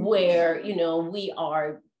 where, we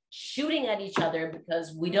are shooting at each other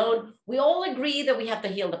because we all agree that we have to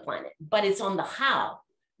heal the planet, but it's on the how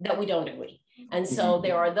that we don't agree. And so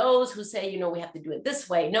there are those who say, we have to do it this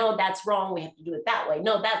way. No, that's wrong. We have to do it that way.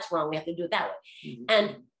 No, that's wrong. We have to do it that way.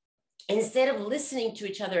 And instead of listening to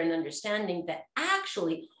each other and understanding that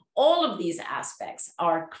actually all of these aspects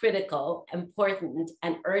are critical, important,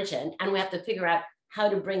 and urgent, and we have to figure out how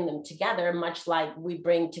to bring them together, much like we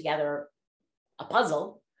bring together a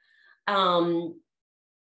puzzle.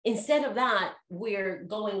 Instead of that, we're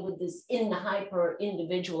going with this hyper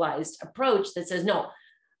individualized approach that says, no,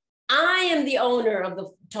 I am the owner of the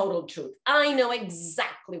total truth. I know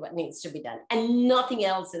exactly what needs to be done, and nothing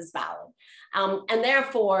else is valid. And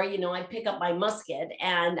therefore, I pick up my musket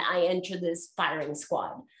and I enter this firing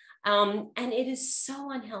squad. And it is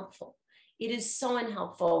so unhelpful. It is so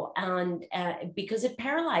unhelpful, and because it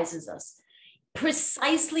paralyzes us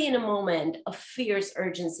precisely in a moment of fierce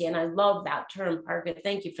urgency. And I love that term, Parker.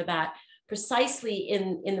 Thank you for that. Precisely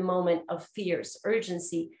in the moment of fierce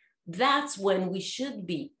urgency, that's when we should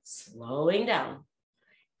be slowing down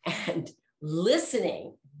and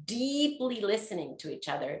listening, deeply listening to each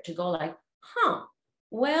other to go like,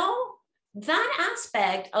 well, that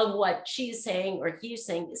aspect of what she's saying or he's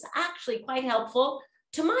saying is actually quite helpful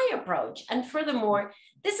to my approach. And furthermore,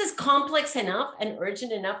 this is complex enough and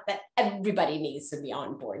urgent enough that everybody needs to be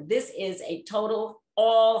on board. This is a total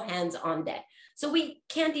all hands on deck. So we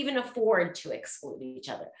can't even afford to exclude each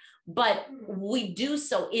other. But we do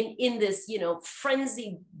so in this,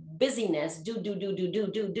 frenzied busyness,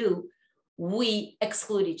 we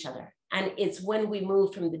exclude each other. And it's when we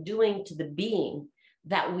move from the doing to the being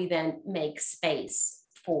that we then make space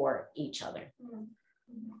for each other.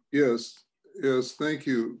 Yes, thank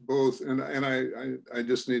you both. And I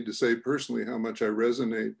just need to say personally how much I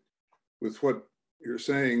resonate with what you're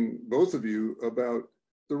saying, both of you, about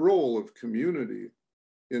the role of community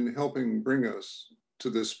in helping bring us to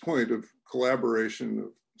this point of collaboration,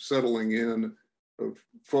 of settling in, of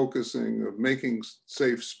focusing, of making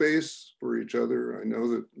safe space for each other. I know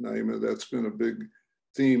that, Naima, that's been a big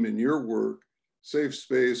theme in your work. Safe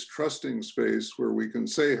space, trusting space where we can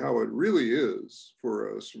say how it really is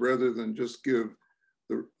for us rather than just give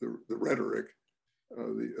the rhetoric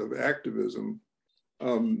of activism.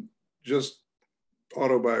 Just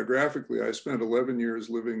autobiographically, I spent 11 years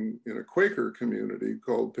living in a Quaker community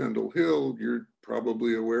called Pendle Hill. You're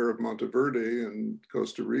probably aware of Monteverde in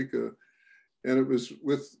Costa Rica. And it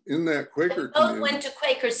was in that Quaker community. We both went to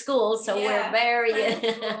Quaker school, so we're very...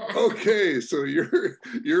 Okay, so you're I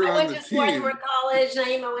on the team. I went to Swarthmore College,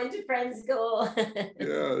 Naima went to Friends School.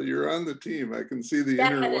 Yeah, you're on the team. I can see the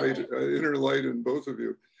inner light in both of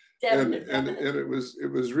you. Definitely. And it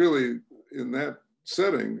was really in that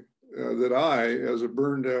setting that I, as a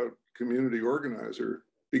burned out community organizer,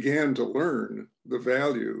 began to learn the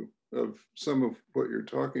value of some of what you're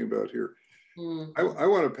talking about here. I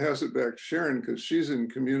want to pass it back to Sharon because she's in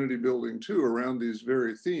community building too around these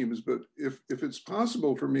very themes. But if it's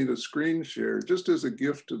possible for me to screen share, just as a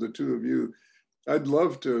gift to the two of you, I'd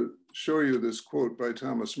love to show you this quote by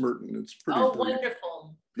Thomas Merton. It's pretty brief.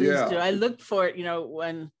 Wonderful. Please do. I looked for it,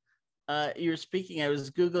 when you were speaking, I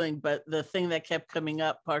was Googling, but the thing that kept coming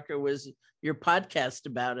up, Parker, was your podcast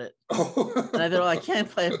about it. Oh. And I thought, I can't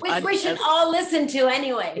play a podcast. Which we should all listen to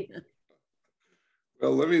anyway.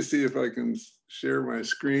 Well, let me see if I can share my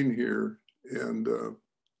screen here and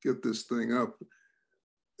get this thing up.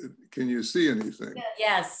 Can you see anything?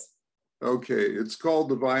 Yes. Okay, it's called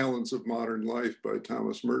The Violence of Modern Life by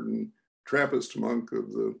Thomas Merton, Trappist monk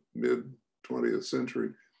of the mid-20th century.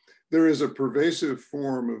 There is a pervasive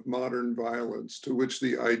form of modern violence to which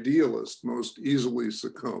the idealist most easily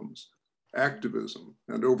succumbs: activism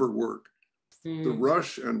and overwork. The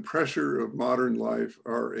rush and pressure of modern life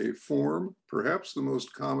are a form, perhaps the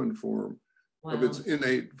most common form, of its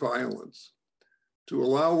innate violence. To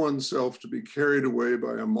allow oneself to be carried away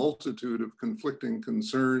by a multitude of conflicting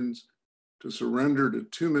concerns, to surrender to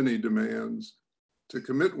too many demands, to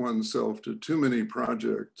commit oneself to too many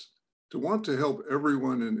projects, to want to help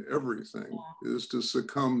everyone in everything is to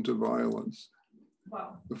succumb to violence.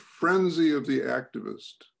 The frenzy of the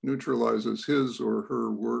activist neutralizes his or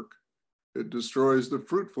her work. It destroys the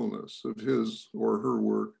fruitfulness of his or her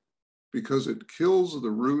work because it kills the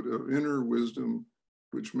root of inner wisdom,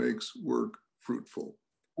 which makes work fruitful.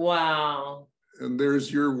 Wow. And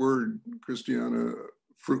there's your word, Christiana,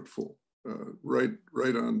 fruitful, right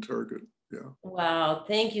on target. Yeah. Wow.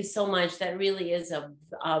 Thank you so much. That really is a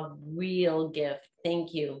real gift.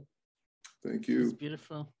 Thank you. Thank you. It's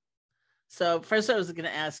beautiful. So first I was going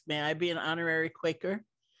to ask, may I be an honorary Quaker?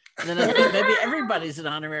 And then I thought maybe everybody's an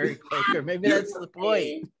honorary Quaker. Maybe that's the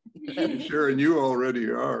point. Sharon, you already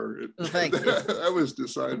are. Thank you. That was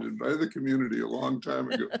decided by the community a long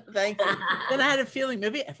time ago. Thank you. Then I had a feeling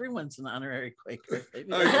maybe everyone's an honorary Quaker. Maybe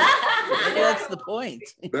that's the point.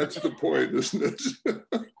 That's the point, isn't it?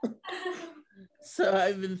 So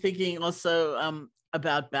I've been thinking also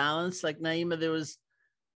about balance. Like Naima,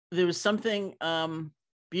 there was something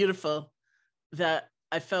beautiful that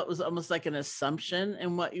I felt was almost like an assumption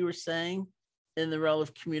in what you were saying in the role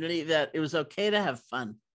of community, that it was okay to have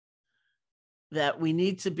fun, that we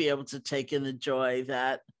need to be able to take in the joy,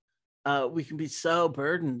 that we can be so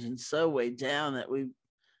burdened and so weighed down that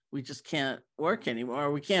we just can't work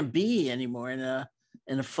anymore. We can't be anymore in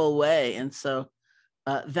a full way. And so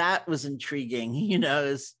that was intriguing,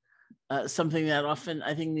 is something that often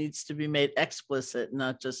I think needs to be made explicit,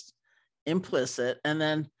 not just implicit. And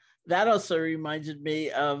then that also reminded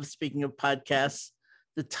me of, speaking of podcasts,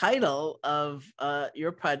 the title of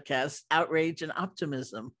your podcast, Outrage and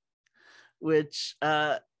Optimism, which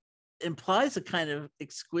implies a kind of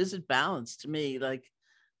exquisite balance to me. Like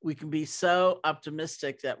we can be so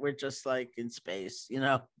optimistic that we're just like in space, you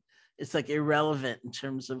know, it's like irrelevant in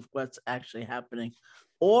terms of what's actually happening.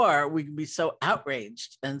 Or we can be so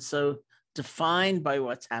outraged and so defined by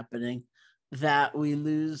what's happening that we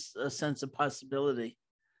lose a sense of possibility.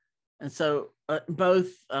 And so both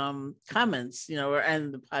comments, you know,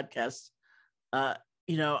 and the podcast,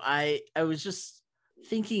 you know, I was just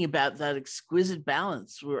thinking about that exquisite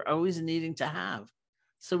balance we're always needing to have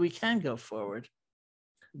so we can go forward.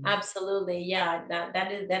 Absolutely. Yeah,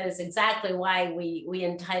 that is exactly why we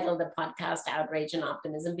entitled the podcast Outrage and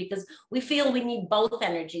Optimism, because we feel we need both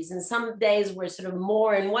energies. And some days we're sort of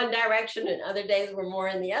more in one direction and other days we're more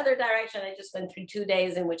in the other direction. I just went through 2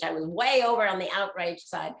 days in which I was way over on the outrage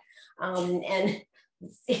side. And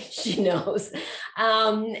she knows.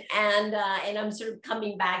 And I'm sort of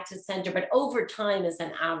coming back to center, but over time as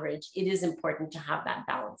an average, it is important to have that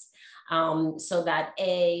balance so that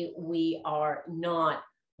we are not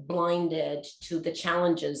blinded to the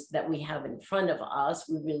challenges that we have in front of us.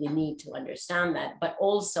 We really need to understand that, but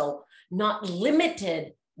also not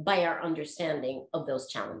limited by our understanding of those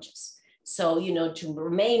challenges. So, you know, to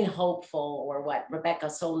remain hopeful, or what Rebecca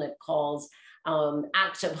Solnit calls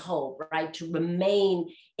acts of hope, right? To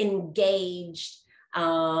remain engaged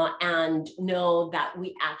and know that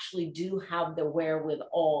we actually do have the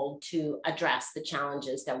wherewithal to address the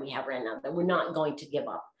challenges that we have right now, that we're not going to give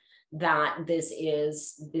up, that this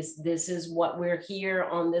is what we're here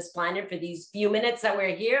on this planet for these few minutes that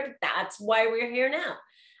we're here. That's why we're here now.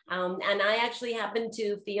 And I actually happen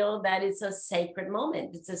to feel that it's a sacred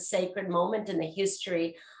moment. It's a sacred moment in the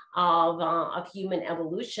history of human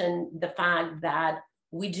evolution, the fact that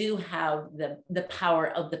we do have the power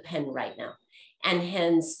of the pen right now. And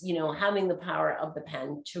hence, you know, having the power of the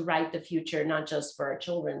pen to write the future, not just for our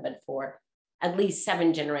children, but for at least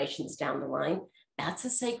 7 generations down the line, that's a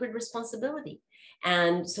sacred responsibility.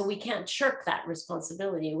 And so we can't shirk that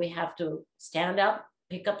responsibility. We have to stand up,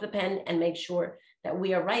 pick up the pen, and make sure that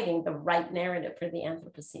we are writing the right narrative for the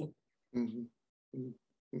Anthropocene. Mm-hmm.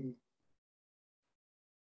 Mm-hmm.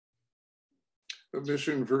 A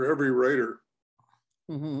mission for every writer,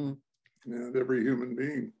 and every human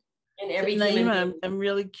being. And every Naima, I'm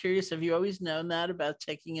really curious. Have you always known that about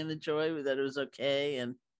taking in the joy, that it was okay?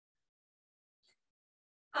 And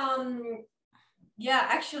yeah,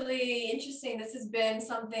 actually, interesting. This has been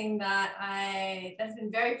something that's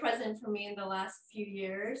been very present for me in the last few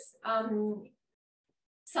years.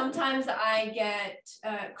 Sometimes I get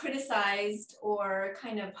criticized or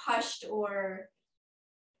kind of hushed, or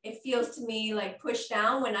it feels to me like pushed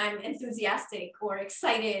down when I'm enthusiastic or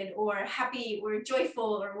excited or happy or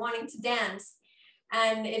joyful or wanting to dance.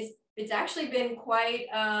 And it's actually been quite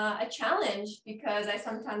a challenge, because I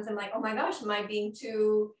sometimes am like, oh my gosh, am I being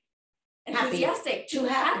too enthusiastic, too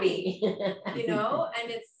happy? You know,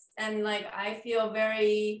 and like I feel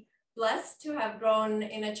very blessed to have grown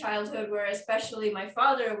in a childhood where especially my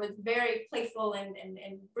father was very playful and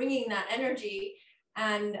bringing that energy,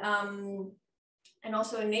 and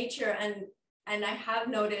also in nature, and I have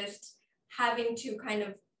noticed having to kind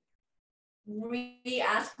of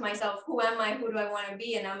re-ask myself, who am I, who do I want to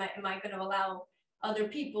be, and am I going to allow other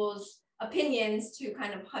people's opinions to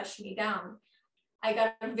kind of hush me down. I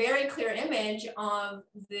got a very clear image of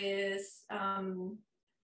this,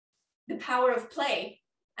 the power of play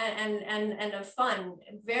and of fun,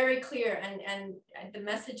 very clear, and the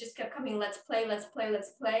message just kept coming, let's play, let's play,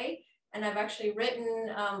 let's play. And I've actually written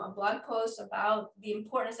a blog post about the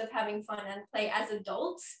importance of having fun and play as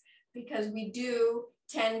adults, because we do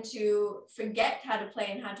tend to forget how to play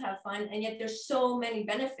and how to have fun. And yet there's so many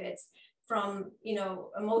benefits, from, you know,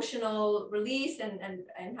 emotional release and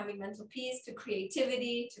having mental peace, to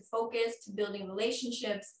creativity, to focus, to building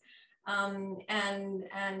relationships. And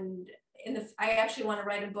I actually want to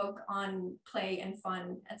write a book on play and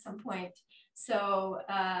fun at some point. So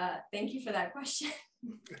thank you for that question.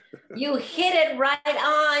 You hit it right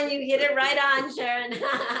on. You hit it right on, Sharon.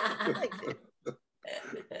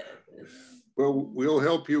 Well, we'll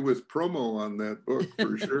help you with promo on that book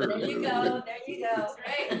for sure. There you go. There you go.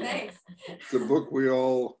 Great, thanks. It's a book we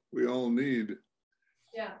all need.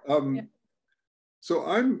 Yeah. So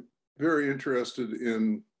I'm very interested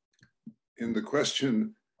in the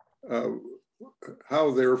question,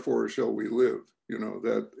 how therefore shall we live? You know,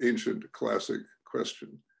 that ancient classic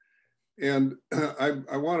question. And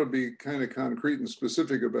I want to be kind of concrete and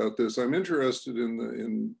specific about this. I'm interested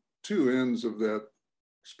in 2 ends of that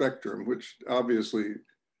spectrum, which obviously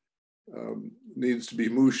needs to be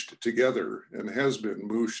mooshed together and has been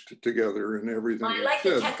mooshed together in everything. I like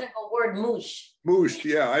the technical word moosh. Mooshed,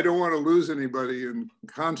 yeah. I don't want to lose anybody in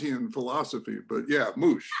Kantian philosophy, but yeah,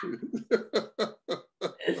 moosh.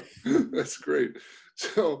 That's great.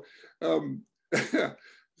 So,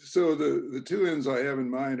 so the two ends I have in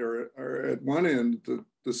mind are at one end,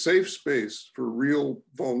 the safe space for real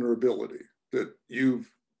vulnerability that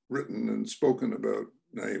you've written and spoken about,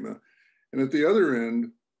 Naima. And at the other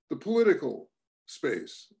end, the political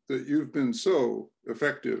space that you've been so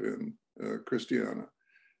effective in, Christiana.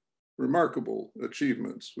 Remarkable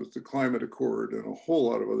achievements with the Climate Accord and a whole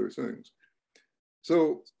lot of other things.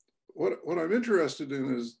 So what I'm interested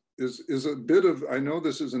in is a bit of, I know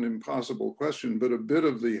this is an impossible question, but a bit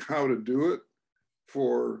of the how to do it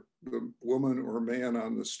for the woman or man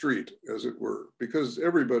on the street, as it were, because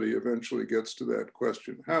everybody eventually gets to that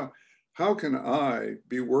question. How can I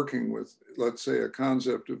be working with, let's say, a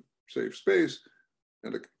concept of safe space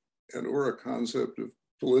or a concept of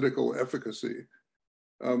political efficacy?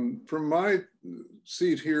 From my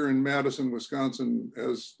seat here in Madison, Wisconsin,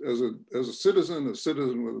 as a citizen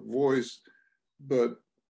with a voice, but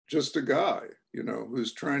just a guy, you know,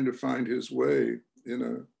 who's trying to find his way in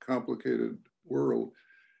a complicated world.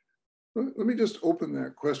 Let me just open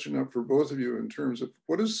that question up for both of you in terms of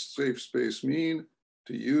what does safe space mean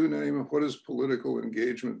to you, Naima? What does political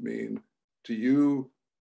engagement mean to you?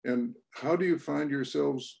 And how do you find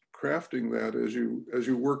yourselves crafting that as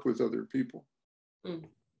you work with other people? Mm.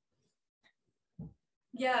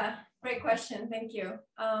 Yeah, great question. Thank you.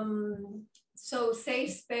 So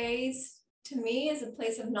safe space to me is a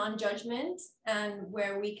place of non-judgment and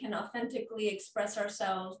where we can authentically express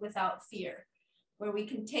ourselves without fear, where we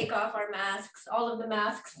can take off our masks, all of the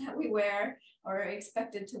masks that we wear or are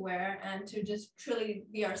expected to wear, and to just truly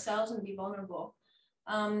be ourselves and be vulnerable.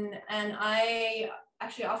 And I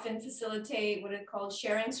actually often facilitate what are called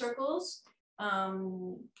sharing circles,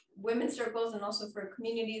 women's circles, and also for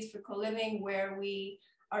communities, for co-living, where we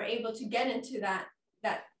are able to get into that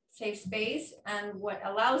safe space. And what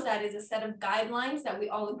allows that is a set of guidelines that we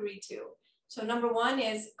all agree to. So number one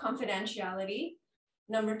is confidentiality.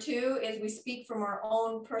 Number two is we speak from our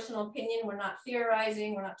own personal opinion. We're not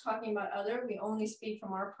theorizing, we're not talking about other, we only speak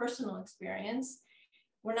from our personal experience.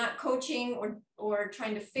 We're not coaching or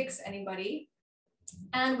trying to fix anybody.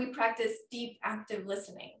 And we practice deep, active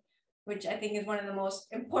listening, which I think is one of the most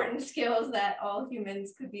important skills that all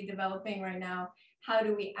humans could be developing right now. How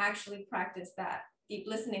do we actually practice that deep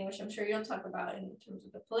listening, which I'm sure you'll talk about in terms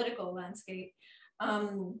of the political landscape.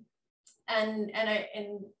 And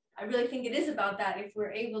I really think it is about that. If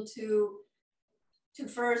we're able to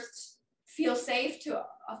first feel safe to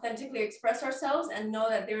authentically express ourselves and know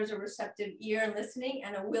that there's a receptive ear and listening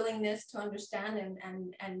and a willingness to understand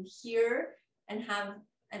and hear and have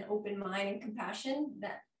an open mind and compassion,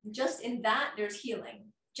 that just in that there's healing,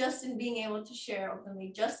 just in being able to share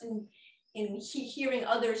openly, just in hearing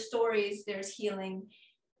other stories, there's healing.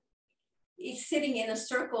 Sitting in a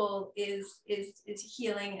circle is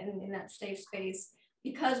healing in that safe space,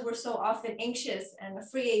 because we're so often anxious and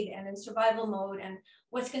afraid and in survival mode and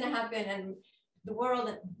what's going to happen and the world,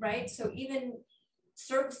 right? So even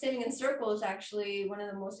sitting in circles is actually one of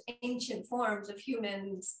the most ancient forms of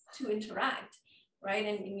humans to interact, right?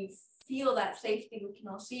 And you feel that safety. We can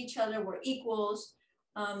all see each other. We're equals.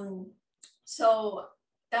 So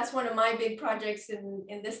that's one of my big projects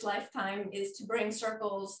in this lifetime, is to bring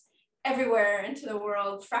circles everywhere into the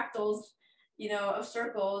world, fractals, you know, of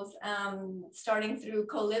circles, starting through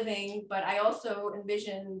co-living. But I also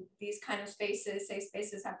envision these kind of spaces, safe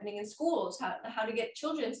spaces, happening in schools, how to get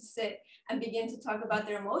children to sit and begin to talk about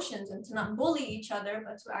their emotions and to not bully each other,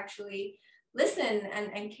 but to actually listen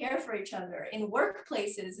and care for each other. In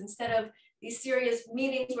workplaces, instead of these serious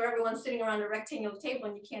meetings where everyone's sitting around a rectangular table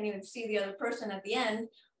and you can't even see the other person at the end,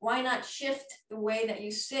 why not shift the way that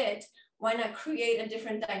you sit? Why not create a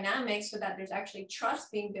different dynamic so that there's actually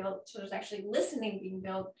trust being built, so there's actually listening being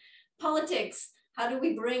built? Politics, how do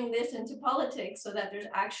we bring this into politics so that there's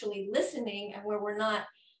actually listening, and where we're not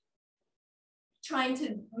trying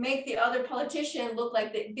to make the other politician look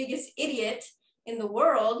like the biggest idiot in the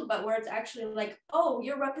world, but where it's actually like, oh,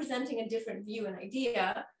 you're representing a different view and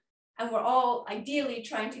idea, and we're all ideally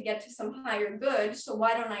trying to get to some higher good. So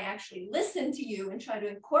why don't I actually listen to you and try to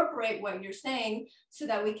incorporate what you're saying so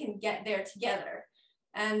that we can get there together?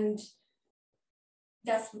 And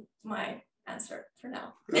that's my answer for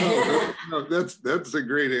now. No, that's a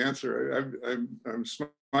great answer. I'm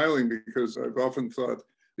smiling because I've often thought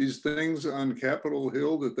these things on Capitol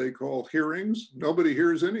Hill that they call hearings, nobody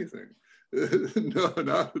hears anything. No,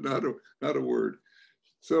 not a word.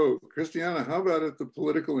 So, Christiana, how about at the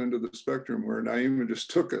political end of the spectrum where Naima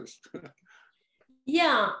just took us?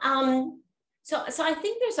 Yeah, So I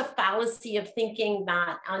think there's a fallacy of thinking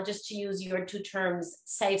that, just to use your two terms,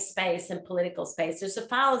 safe space and political space, there's a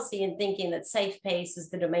fallacy in thinking that safe space is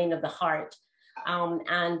the domain of the heart,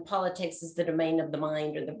 and politics is the domain of the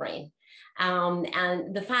mind or the brain.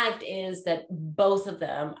 And the fact is that both of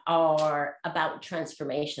them are about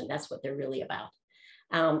transformation. That's what they're really about.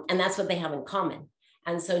 And that's what they have in common.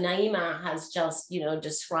 And so Naima has just,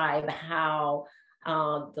 described how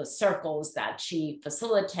the circles that she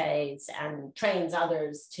facilitates and trains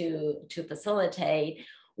others to facilitate,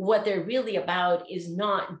 what they're really about is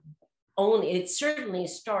not only, it certainly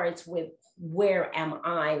starts with where am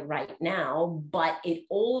I right now, but it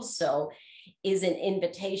also is an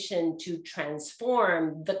invitation to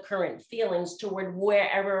transform the current feelings toward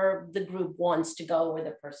wherever the group wants to go or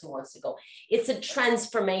the person wants to go. It's a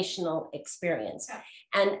transformational experience.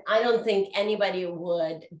 And I don't think anybody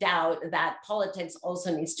would doubt that politics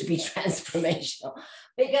also needs to be transformational,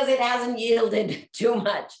 because it hasn't yielded too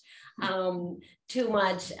much up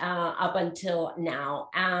until now.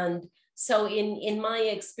 And so in my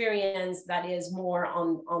experience, that is more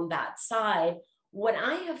on that side. What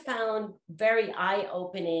I have found very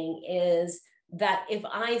eye-opening is that if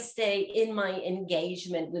I stay in my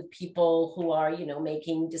engagement with people who are,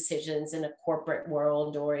 making decisions in a corporate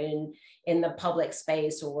world or in the public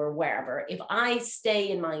space or wherever, if I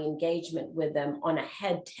stay in my engagement with them on a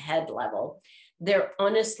head-to-head level, there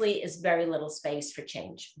honestly is very little space for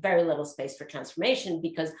change, very little space for transformation,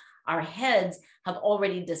 because our heads have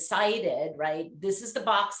already decided, right? This is the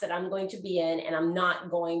box that I'm going to be in, and I'm not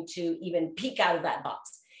going to even peek out of that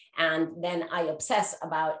box. And then I obsess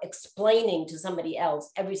about explaining to somebody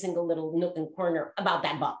else every single little nook and corner about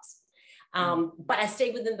that box. But I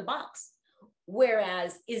stay within the box.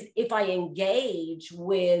 Whereas if I engage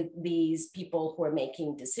with these people who are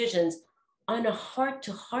making decisions on a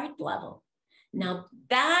heart-to-heart level, now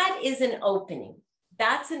that is an opening.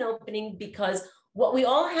 That's an opening, because what we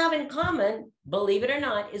all have in common, believe it or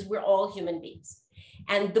not, is we're all human beings.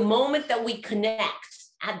 And the moment that we connect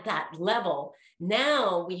at that level,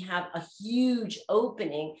 now we have a huge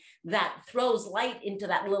opening that throws light into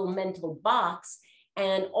that little mental box.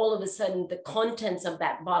 And all of a sudden, the contents of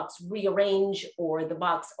that box rearrange, or the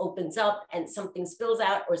box opens up and something spills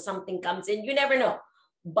out or something comes in. You never know.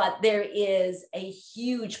 But there is a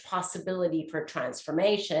huge possibility for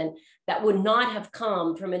transformation that would not have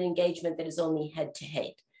come from an engagement that is only head to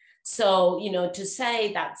head. So, to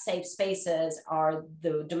say that safe spaces are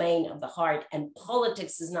the domain of the heart and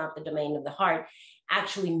politics is not the domain of the heart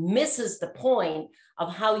actually misses the point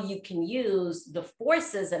of how you can use the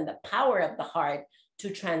forces and the power of the heart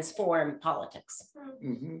to transform politics.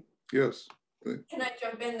 Mm-hmm. Yes. Can I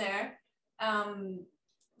jump in there?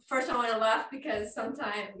 First, I want to laugh because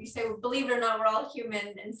sometimes you say, well, believe it or not, we're all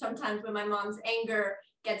human. And sometimes when my mom's anger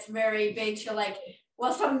gets very big, she'll like,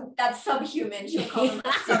 well, that's subhuman. She'll call them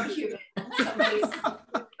a subhuman. Somebody's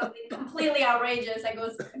something completely outrageous that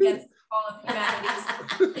goes against all of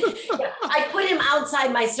humanity. Yeah, I put him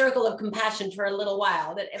outside my circle of compassion for a little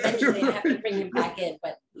while. That eventually I have to bring him back in.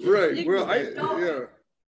 But right. Well,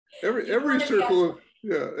 every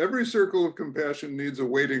circle of compassion needs a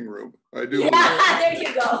waiting room. I do. Yeah, there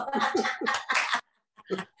you go.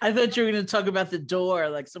 I thought you were going to talk about the door,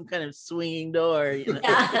 like some kind of swinging door.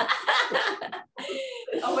 Yeah.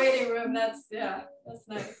 A waiting room. That's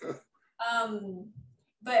nice.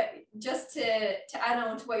 But just to add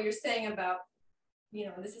on to what you're saying about,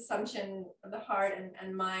 this assumption of the heart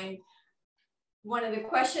and mind, one of the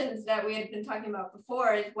questions that we had been talking about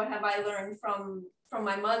before is, what have I learned from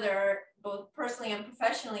my mother, both personally and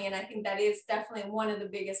professionally? And I think that is definitely one of the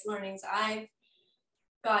biggest learnings I've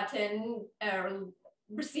gotten or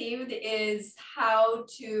received, is how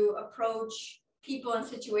to approach people and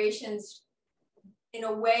situations in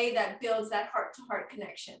a way that builds that heart-to-heart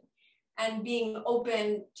connection, and being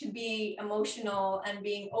open to be emotional, and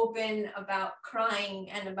being open about crying,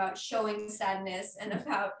 and about showing sadness, and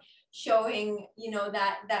about showing,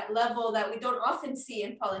 that level that we don't often see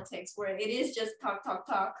in politics, where it is just talk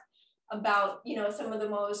about, some of the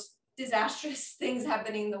most disastrous things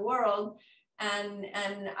happening in the world. And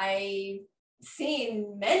I've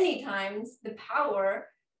seen many times the power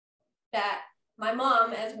that my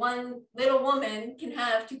mom, as one little woman, can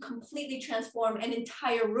have to completely transform an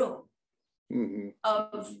entire room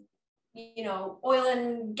of, oil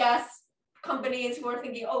and gas companies who are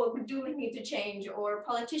thinking, oh, we do need to change, or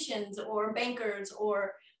politicians or bankers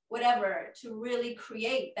or whatever, to really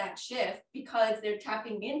create that shift, because they're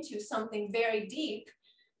tapping into something very deep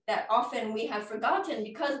that often we have forgotten,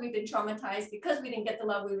 because we've been traumatized, because we didn't get the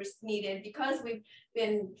love we needed, because we've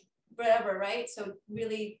been whatever, right? So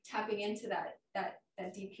really tapping into that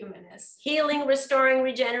deep humanness. Healing, restoring,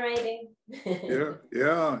 regenerating.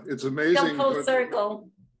 Yeah, it's amazing. Come full circle.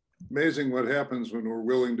 Amazing what happens when we're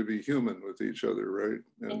willing to be human with each other, right?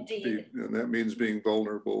 And Indeed. And that means being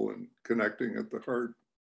vulnerable and connecting at the heart.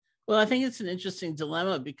 Well, I think it's an interesting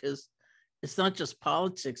dilemma because it's not just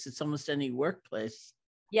politics, it's almost any workplace.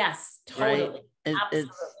 Yes, totally. Right?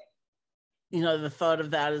 Absolutely. It's, the thought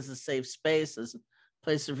of that as a safe space, as a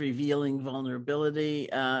place of revealing vulnerability,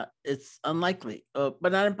 it's unlikely,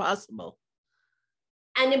 but not impossible.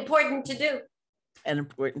 And important to do. And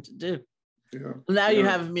important to do. Yeah. Now you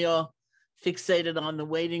have me all fixated on the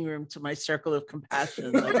waiting room to my circle of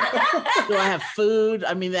compassion. Like, do I have food?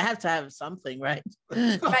 I mean, they have to have something, right?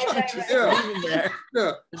 Right. There.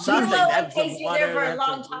 Yeah. Something. In case you're there for a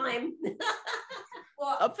long time.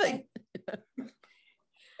 Well, something.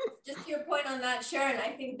 Just to your point on that, Sharon, I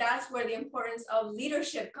think that's where the importance of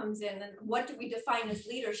leadership comes in. And what do we define as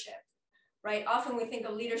leadership, right? Often we think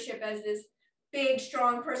of leadership as this big,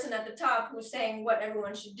 strong person at the top who's saying what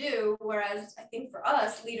everyone should do. Whereas I think for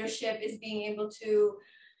us, leadership is being able to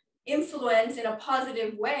influence in a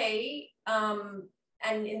positive way. And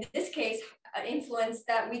in this case, an influence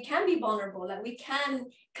that we can be vulnerable, that we can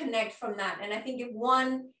connect from that. And I think if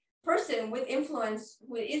one person with influence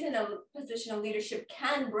who is in a position of leadership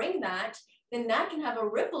can bring that, then that can have a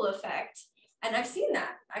ripple effect. And I've seen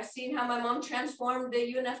that. I've seen how my mom transformed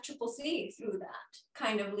the UNFCCC through that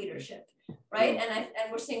kind of leadership, right? And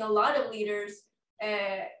we're seeing a lot of leaders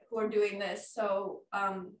who are doing this. So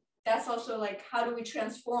that's also like, how do we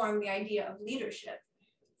transform the idea of leadership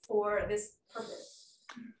for this purpose?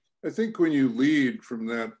 I think when you lead from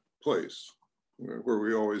that place, where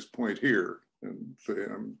we always point here and say,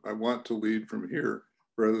 I want to lead from here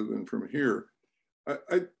rather than from here,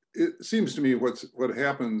 it seems to me what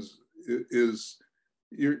happens is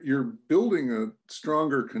you're building a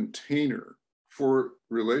stronger container for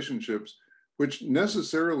relationships, which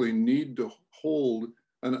necessarily need to hold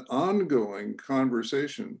an ongoing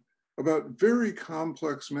conversation about very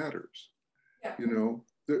complex matters. Yeah.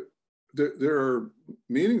 There are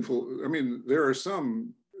meaningful, I mean, there's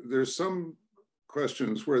some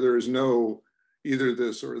questions where there is no either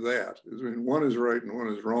this or that. I mean, one is right and one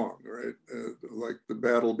is wrong, right? Like the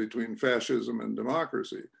battle between fascism and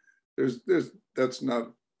democracy. That's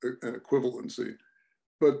not an equivalency.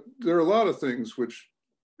 But there are a lot of things which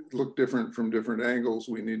look different from different angles.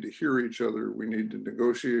 We need to hear each other. We need to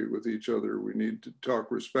negotiate with each other. We need to talk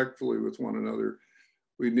respectfully with one another.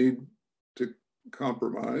 We need to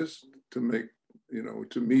compromise to make,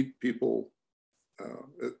 to meet people.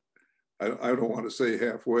 I don't want to say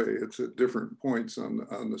halfway. It's at different points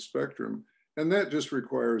on the spectrum. And that just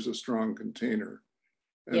requires a strong container.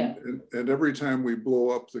 And every time we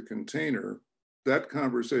blow up the container, that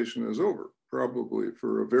conversation is over, probably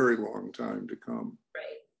for a very long time to come.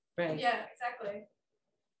 Right. Yeah, exactly.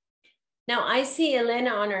 Now I see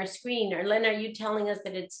Elena on our screen. Elena, are you telling us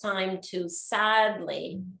that it's time to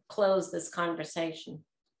sadly close this conversation?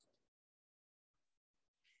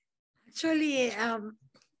 Actually,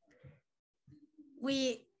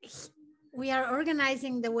 we are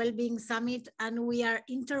organizing the Wellbeing Summit, and we are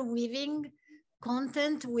interweaving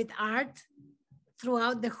content with art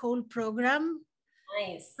throughout the whole program.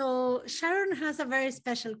 Nice. So Sharon has a very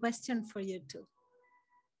special question for you too.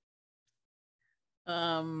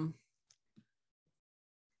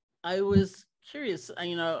 I was curious,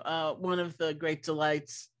 one of the great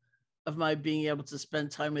delights of my being able to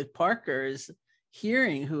spend time with Parker is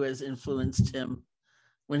hearing who has influenced him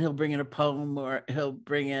when he'll bring in a poem or he'll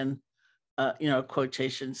bring in, a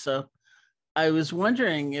quotation. So I was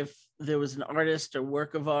wondering if there was an artist or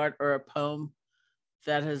work of art or a poem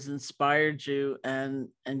that has inspired you and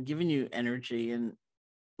given you energy and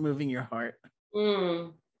moving your heart.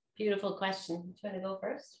 Beautiful question. Do you want to go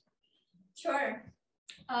first? Sure.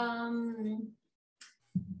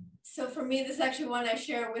 So for me, this is actually one I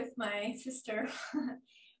share with my sister.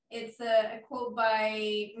 It's a quote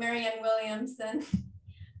by Marianne Williamson,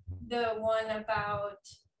 the one about,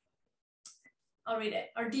 I'll read it.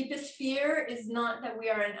 Our deepest fear is not that we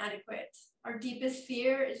are inadequate. Our deepest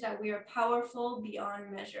fear is that we are powerful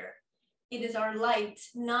beyond measure. It is our light,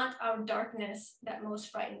 not our darkness, that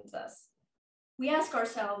most frightens us. We ask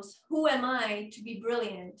ourselves, who am I to be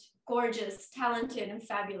brilliant, gorgeous, talented, and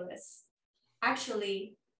fabulous?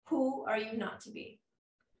 Actually, who are you not to be?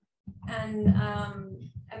 And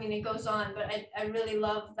it goes on, but I really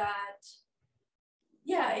love that.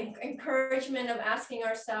 Yeah, encouragement of asking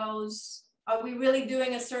ourselves, are we really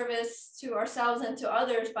doing a service to ourselves and to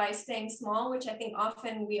others by staying small, which I think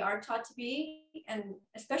often we are taught to be, and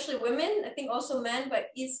especially women, I think also men, but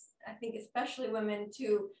I think especially women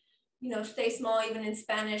to, you know, stay small. Even in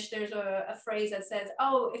Spanish, there's a phrase that says,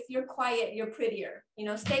 oh, if you're quiet, you're prettier, you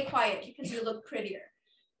know, stay quiet because you look prettier,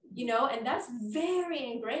 you know, and that's very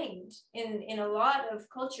ingrained in a lot of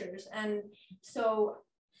cultures. And so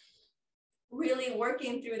really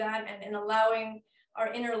working through that and allowing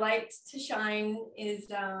our inner light to shine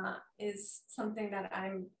is something that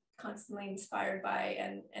I'm constantly inspired by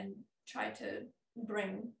and try to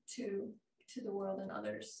bring to the world and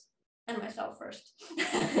others, and myself first.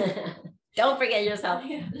 Don't forget yourself.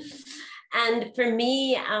 Yeah. And for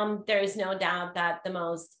me, there is no doubt that the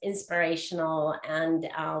most inspirational and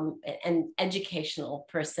educational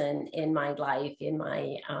person in my life, in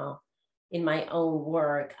my own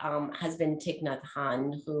work, has been Thich Nhat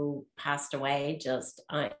Hanh, who passed away just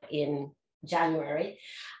in January.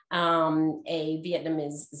 A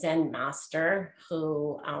Vietnamese Zen master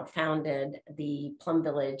who founded the Plum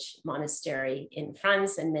Village Monastery in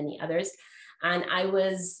France and many others. And I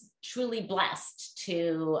was truly blessed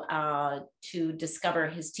to discover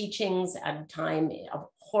his teachings at a time of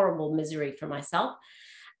horrible misery for myself.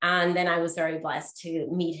 And then I was very blessed to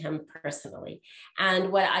meet him personally.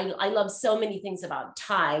 And what I love so many things about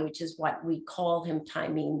Thai, which is what we call him, Thai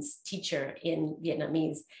means teacher in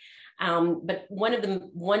Vietnamese. But one of the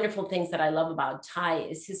wonderful things that I love about Thai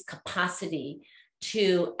is his capacity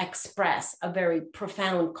to express a very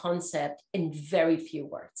profound concept in very few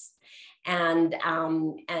words. And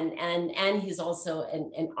he's also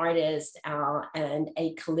an artist and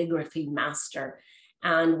a calligraphy master.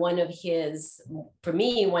 And one of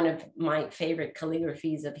my favorite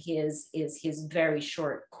calligraphies of his is his very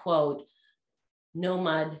short quote, "No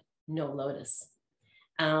mud, no lotus."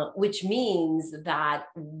 Which means that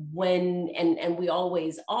and we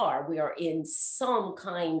always are, we are in some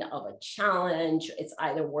kind of a challenge. It's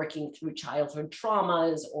either working through childhood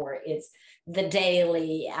traumas or it's the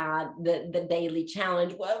daily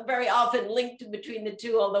challenge, well, very often linked between the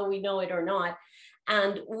two, although we know it or not.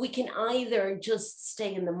 And we can either just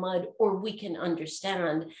stay in the mud, or we can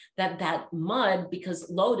understand that mud, because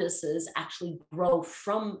lotuses actually grow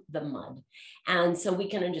from the mud. And so we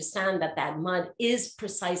can understand that mud is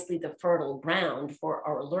precisely the fertile ground for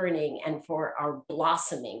our learning and for our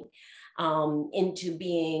blossoming into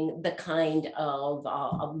being the kind of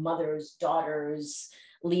mothers, daughters,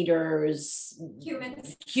 leaders,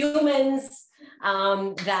 humans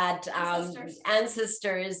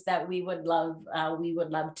ancestors that we would love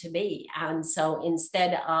to be. And so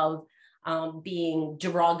instead of being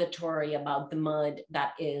derogatory about the mud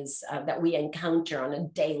that we encounter on a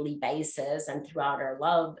daily basis and throughout our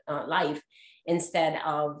life, instead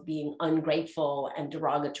of being ungrateful and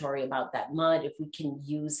derogatory about that mud, if we can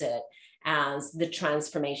use it as the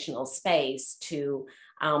transformational space to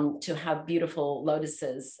have beautiful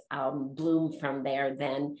lotuses bloom from there,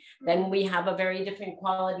 then we have a very different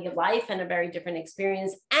quality of life and a very different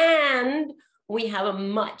experience, and we have a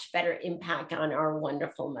much better impact on our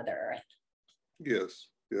wonderful Mother Earth. Yes.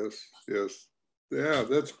 Yeah,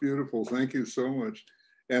 that's beautiful. Thank you so much.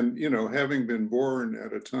 And, you know, having been born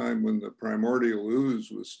at a time when the primordial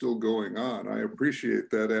ooze was still going on, I appreciate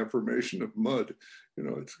that affirmation of mud. You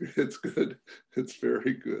know, it's good. It's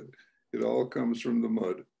very good. It all comes from the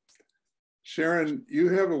mud. Sharon, you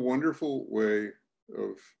have a wonderful way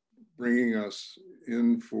of bringing us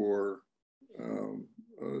in for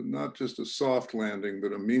not just a soft landing,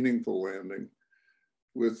 but a meaningful landing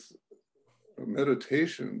with a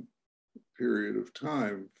meditation period of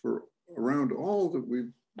time for around all that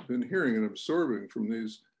we've been hearing and absorbing from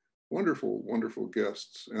these wonderful, wonderful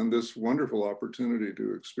guests, and this wonderful opportunity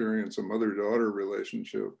to experience a mother-daughter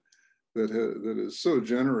relationship that is so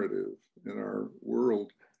generative in our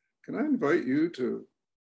world. Can I invite you to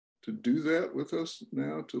do that with us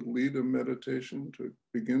now, to lead a meditation, to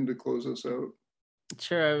begin to close us out?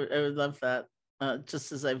 Sure, I would love that,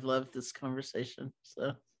 just as I've loved this conversation.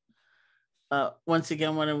 So once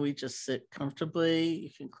again, why don't we just sit comfortably? You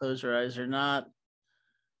can close your eyes or not.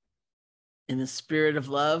 In the spirit of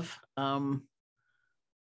love,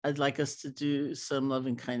 I'd like us to do some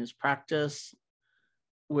loving kindness practice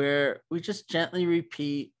where we just gently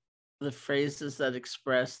repeat the phrases that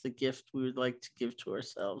express the gift we would like to give to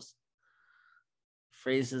ourselves.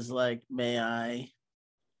 Phrases like, may I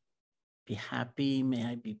be happy, may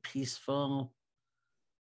I be peaceful,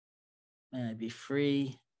 may I be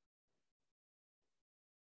free.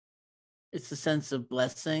 It's a sense of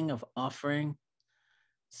blessing, of offering.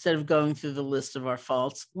 Instead of going through the list of our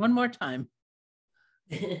faults, one more time,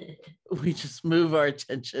 we just move our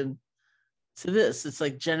attention to this. It's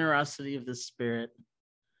like generosity of the spirit.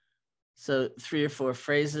 So 3 or 4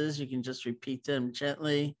 phrases, you can just repeat them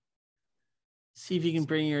gently. See if you can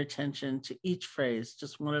bring your attention to each phrase,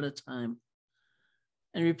 just one at a time,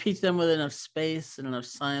 and repeat them with enough space and enough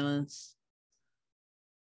silence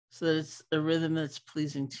so that it's a rhythm that's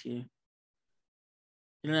pleasing to you.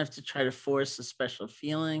 You don't have to try to force a special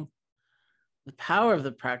feeling. The power of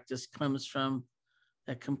the practice comes from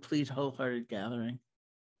that complete wholehearted gathering.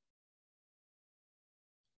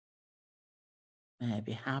 May I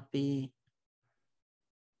be happy.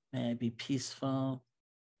 May I be peaceful.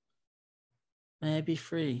 May I be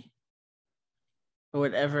free. Or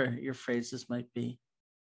whatever your phrases might be.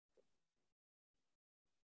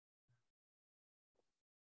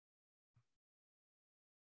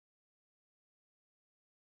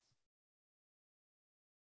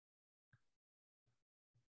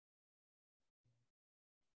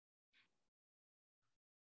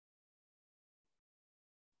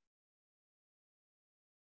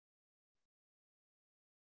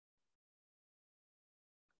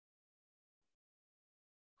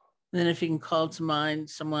 Then if you can call to mind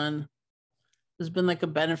someone who's been like a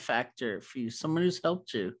benefactor for you, someone who's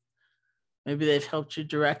helped you. Maybe they've helped you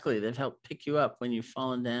directly. They've helped pick you up when you've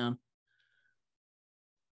fallen down.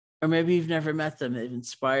 Or maybe you've never met them. They've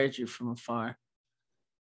inspired you from afar.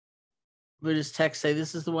 Buddhist texts say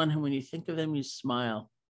this is the one who, when you think of them, you smile.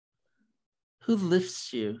 Who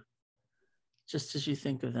lifts you just as you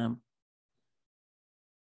think of them?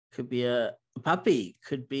 Could be a puppy,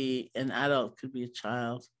 could be an adult, could be a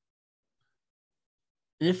child.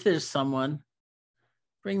 And if there's someone,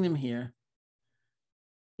 bring them here.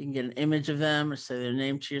 You can get an image of them or say their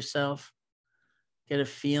name to yourself. Get a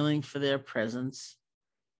feeling for their presence.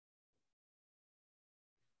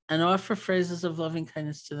 And offer phrases of loving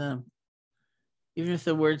kindness to them. Even if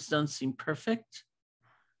the words don't seem perfect,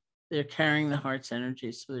 they're carrying the heart's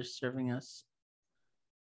energy, so they're serving us.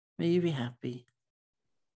 May you be happy.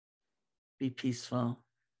 Be peaceful.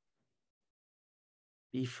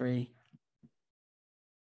 Be free.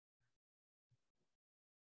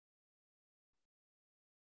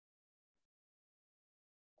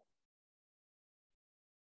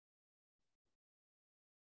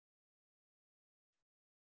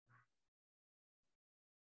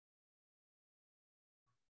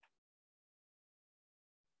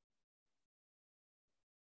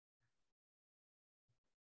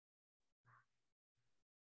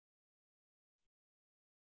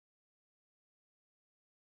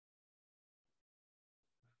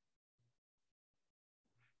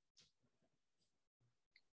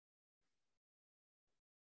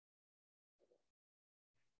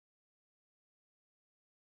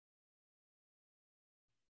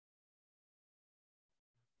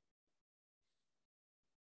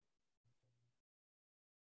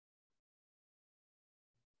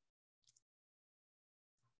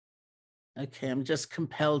 Okay, I'm just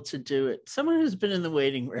compelled to do it. Someone who's been in the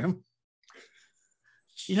waiting room.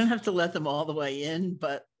 You don't have to let them all the way in,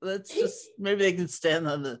 but let's just, maybe they can stand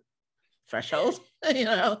on the threshold,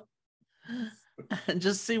 and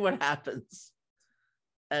just see what happens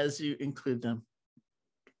as you include them.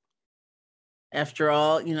 After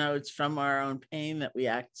all, it's from our own pain that we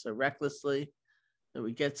act so recklessly, that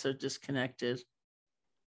we get so disconnected.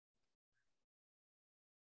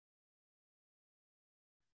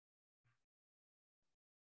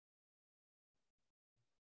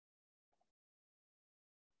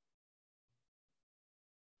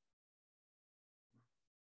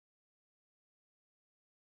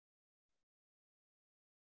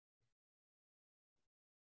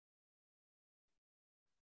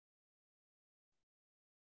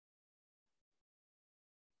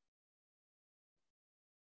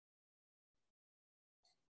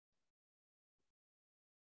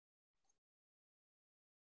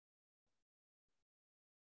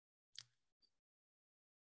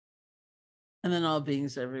 And then all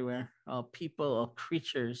beings everywhere, all people, all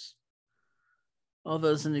creatures, all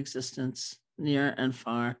those in existence, near and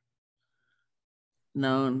far,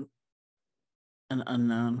 known and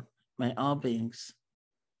unknown. May all beings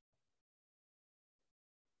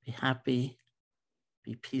be happy,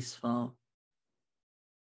 be peaceful,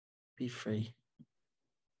 be free.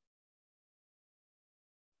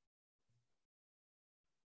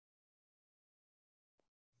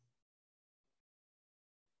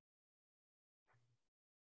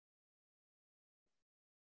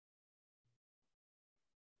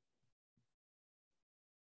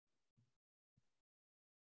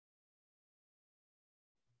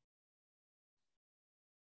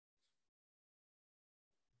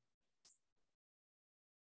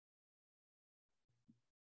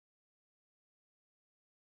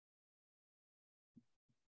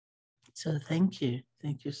 So thank you.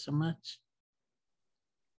 Thank you so much.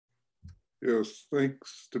 Yes,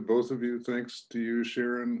 thanks to both of you. Thanks to you,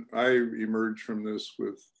 Sharon. I emerged from this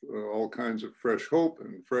with all kinds of fresh hope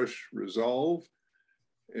and fresh resolve.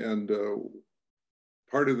 And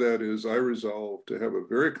part of that is I resolved to have a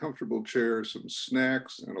very comfortable chair, some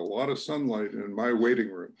snacks, and a lot of sunlight in my waiting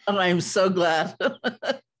room. Oh, I'm so glad.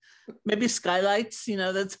 Maybe skylights, you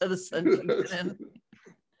know, that's how the sun can get in.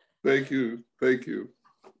 Thank you. Thank you.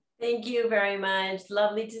 Thank you very much.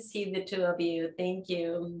 Lovely to see the two of you. Thank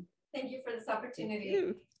you. Thank you for this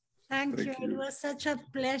opportunity. Thank you. It was such a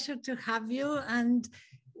pleasure to have you. And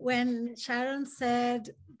when Sharon said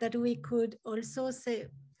that we could also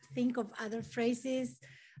think of other phrases,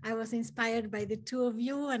 I was inspired by the two of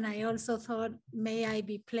you. And I also thought, may I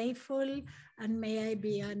be playful and may I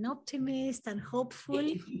be an optimist and hopeful.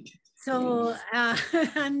 So,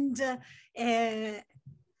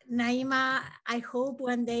 Naima, I hope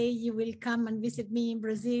one day you will come and visit me in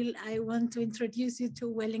Brazil. I want to introduce you to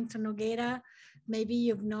Wellington Nogueira. Maybe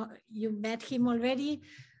you met him already,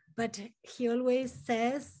 but he always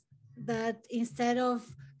says that instead of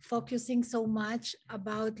focusing so much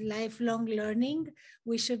about lifelong learning,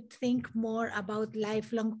 we should think more about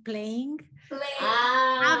lifelong playing. We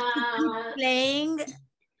have to keep playing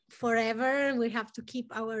forever. We have to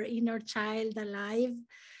keep our inner child alive.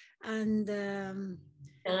 And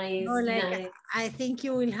nice, nice. I think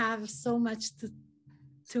you will have so much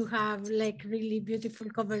to have like really beautiful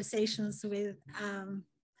conversations with.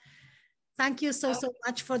 Thank you so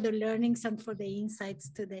much for the learnings and for the insights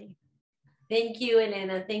today. Thank you,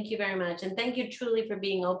 Elena. Thank you very much. And thank you truly for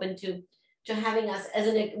being open to having us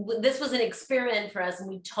this was an experiment for us and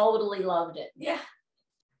we totally loved it. Yeah.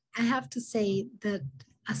 I have to say that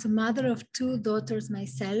as a mother of two daughters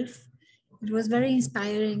myself, it was very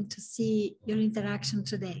inspiring to see your interaction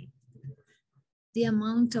today. The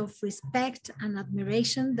amount of respect and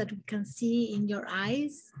admiration that we can see in your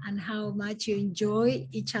eyes and how much you enjoy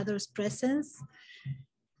each other's presence.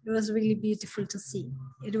 It was really beautiful to see.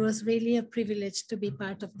 It was really a privilege to be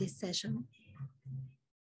part of this session.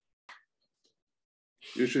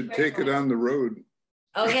 You should take it on the road.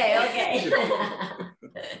 Okay, okay.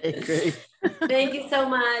 Great. Thank you so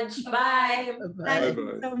much. Bye. Thank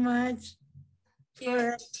you so much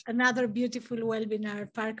for another beautiful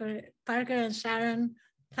webinar. Parker and Sharon,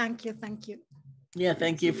 thank you, thank you. Yeah,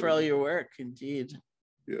 thank you for all your work, indeed.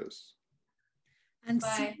 Yes. And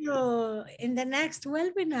see you in the next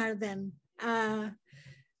webinar then.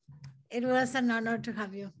 It was an honor to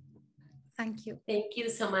have you. Thank you. Thank you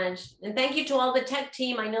so much. And thank you to all the tech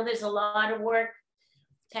team. I know there's a lot of work.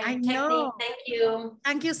 I know. Thank you.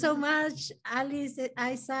 Thank you so much, Alice,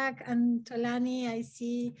 Isaac, and Tolani. I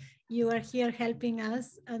see you are here helping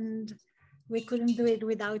us and we couldn't do it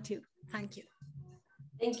without you. Thank you.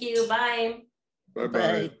 Thank you. Bye.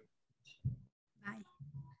 Bye-bye.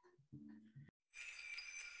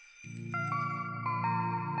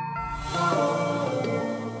 Bye.